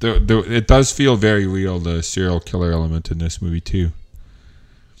 It does feel very real, the serial killer element in this movie too.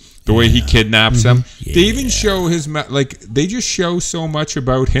 The way he kidnaps them. Yeah. They even show they just show so much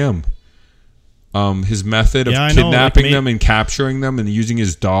about him. His method of kidnapping them and capturing them and using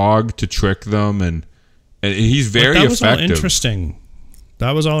his dog to trick them, and he's very effective. That was all interesting.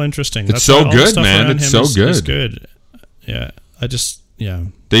 That was all interesting. It's so good, man. It's so good. It's good. Yeah.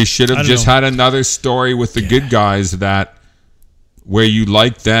 They should have just had another story with the good guys where you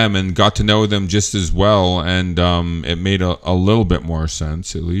liked them and got to know them just as well, and it made a little bit more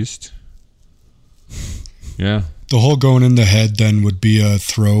sense, at least. Yeah. The whole going in the head then would be a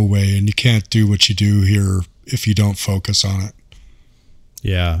throwaway, and you can't do what you do here if you don't focus on it.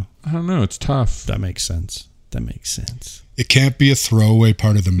 Yeah. I don't know. It's tough. That makes sense. It can't be a throwaway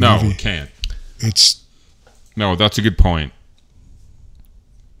part of the movie. No, it can't. No, that's a good point.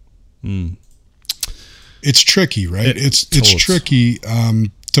 It's tricky, right? It's tricky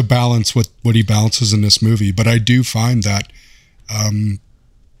to balance what he balances in this movie, but I do find that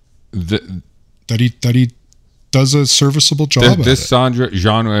that he does a serviceable job. This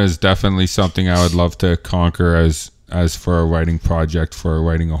genre is definitely something I would love to conquer as for a writing project, for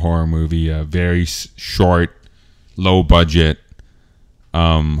writing a horror movie. A very short, low budget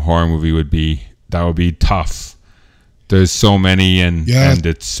horror movie would be tough. There's so many, and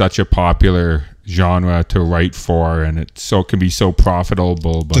it's such a popular genre to write for, and it can be so profitable.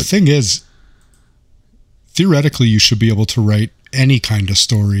 But the thing is, theoretically, you should be able to write any kind of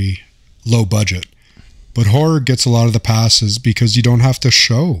story low budget, but horror gets a lot of the passes because you don't have to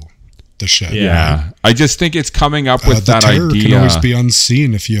show the shit. Yeah, right? I just think it's coming up with that idea. The terror can always be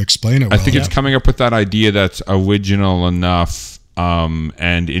unseen if you explain it well. I think it's coming up with that idea that's original enough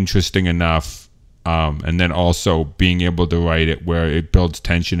and interesting enough, and then also being able to write it where it builds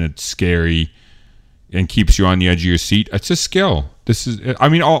tension, it's scary, and keeps you on the edge of your seat. It's a skill.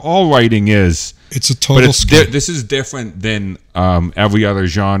 All writing is. It's a total skill. This is different than every other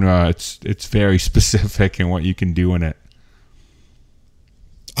genre. It's very specific in what you can do in it.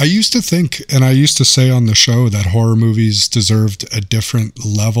 I used to think, and I used to say on the show, that horror movies deserved a different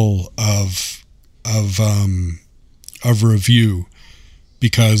level of review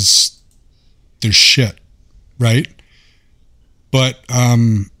because they're shit, right? But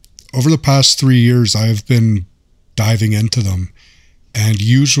over the past 3 years, I've been diving into them, and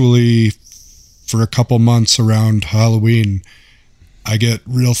usually for a couple months around Halloween, I get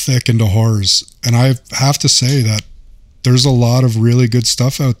real thick into horrors, and I have to say that there's a lot of really good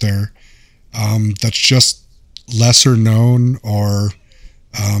stuff out there that's just lesser known or,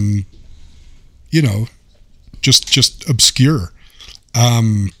 just obscure.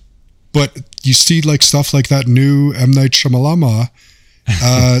 But you see like stuff like that new M. Night Shyamalan,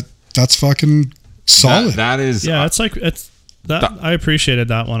 that's fucking solid. That is... Yeah, I appreciated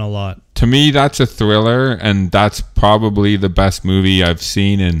that one a lot. To me, that's a thriller, and that's probably the best movie I've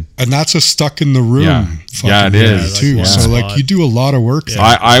seen. And that's a stuck in the room. Yeah, it is too. Yeah. So like you do a lot of work.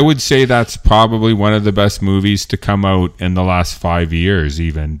 Yeah. I would say that's probably one of the best movies to come out in the last 5 years.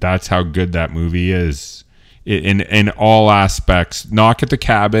 Even that's how good that movie is in all aspects. Knock at the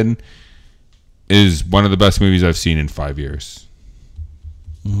Cabin is one of the best movies I've seen in 5 years.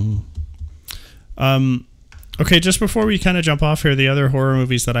 Okay, just before we kind of jump off here, the other horror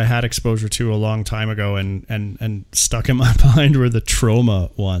movies that I had exposure to a long time ago and stuck in my mind were the trauma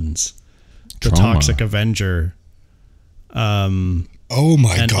ones. The Toxic Avenger. Oh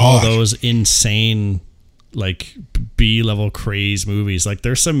my and God. all those insane like B-level craze movies. Like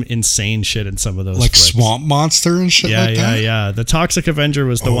there's some insane shit in some of those. Like flicks. Swamp Monster and shit like that? Yeah. The Toxic Avenger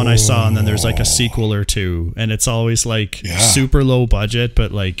was the one I saw, and then there's like a sequel or two, and it's always like super low budget,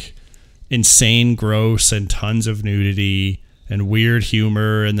 but like insane gross and tons of nudity and weird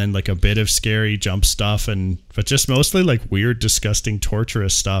humor, and then like a bit of scary jump stuff, but just mostly like weird, disgusting,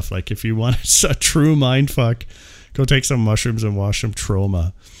 torturous stuff. Like if you want a true mindfuck, go take some mushrooms and watch some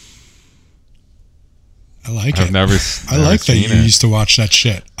Trauma. I like it. I like that you used to watch that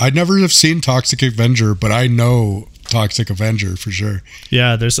shit. I'd never have seen Toxic Avenger, but I know Toxic Avenger for sure.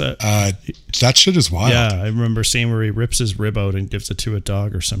 Yeah, there's a that shit is wild. Yeah, I remember seeing where he rips his rib out and gives it to a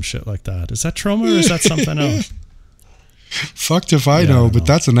dog or some shit like that. Is that Trauma or is that something else? Fucked if I know, but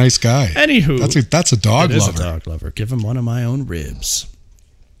that's a nice guy. Anywho, that's a dog lover. It is a dog lover. Give him one of my own ribs.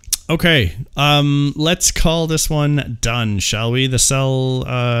 Okay, let's call this one done, shall we? The Cell 2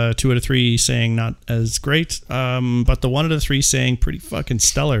 out of 3 saying not as great, but the 1 out of 3 saying pretty fucking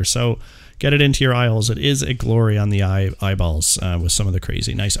stellar. So get it into your eyeholes. It is a glory on the eyeballs with some of the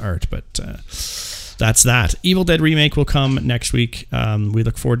crazy nice art, but that's that. Evil Dead Remake will come next week. We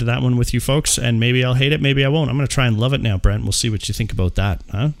look forward to that one with you folks, and maybe I'll hate it, maybe I won't. I'm going to try and love it now, Brent. We'll see what you think about that,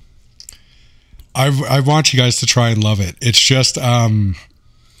 huh? I want you guys to try and love it. It's just...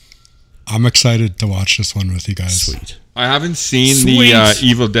 I'm excited to watch this one with you guys. Sweet. I haven't seen the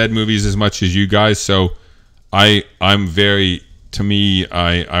Evil Dead movies as much as you guys, so I'm very... To me,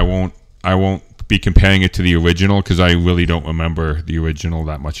 I won't be comparing it to the original because I really don't remember the original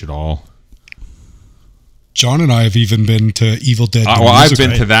that much at all. John and I have even been to Evil Dead. I've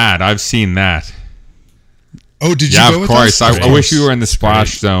been to that. I've seen that. Oh, did you go with us? Yeah, of course. I wish we were in the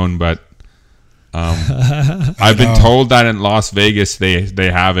Splash Zone, but I've been told that in Las Vegas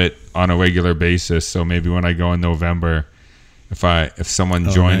they have it on a regular basis. So maybe when I go in November, if someone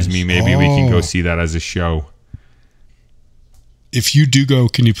joins me, maybe we can go see that as a show. If you do go,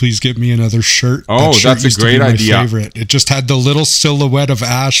 can you please get me another shirt? Oh, that's a great idea. Favorite. It just had the little silhouette of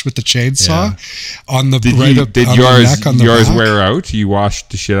Ash with the chainsaw on the did yours wear out? You washed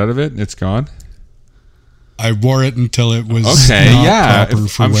the shit out of it and it's gone? I wore it until it was okay. Not Yeah, proper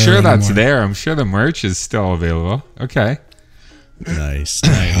for I'm wear sure that's anymore. there. I'm sure the merch is still available. Okay. Nice.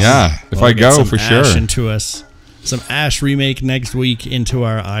 Yeah, if I go for sure. Into us. Some Ash remake next week into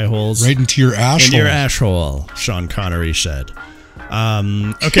our eye holes. Right into your ash into hole. your ash hole, Sean Connery said.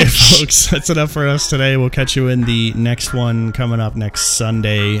 Okay, folks, that's enough for us today. We'll catch you in the next one coming up next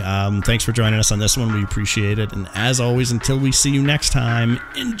Sunday. Thanks for joining us on this one. We appreciate it. And as always, until we see you next time,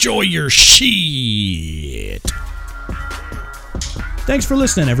 enjoy your shit. Thanks for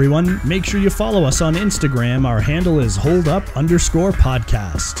listening, everyone. Make sure you follow us on Instagram. Our handle is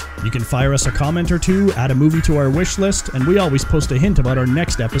holdup_podcast. You can fire us a comment or two, add a movie to our wish list, and we always post a hint about our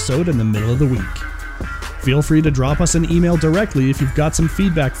next episode in the middle of the week. Feel free to drop us an email directly if you've got some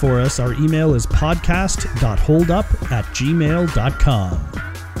feedback for us. Our email is podcast.holdup@gmail.com.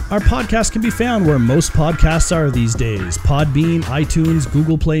 Our podcast can be found where most podcasts are these days: Podbean, iTunes,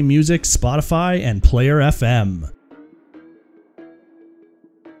 Google Play Music, Spotify, and Player FM.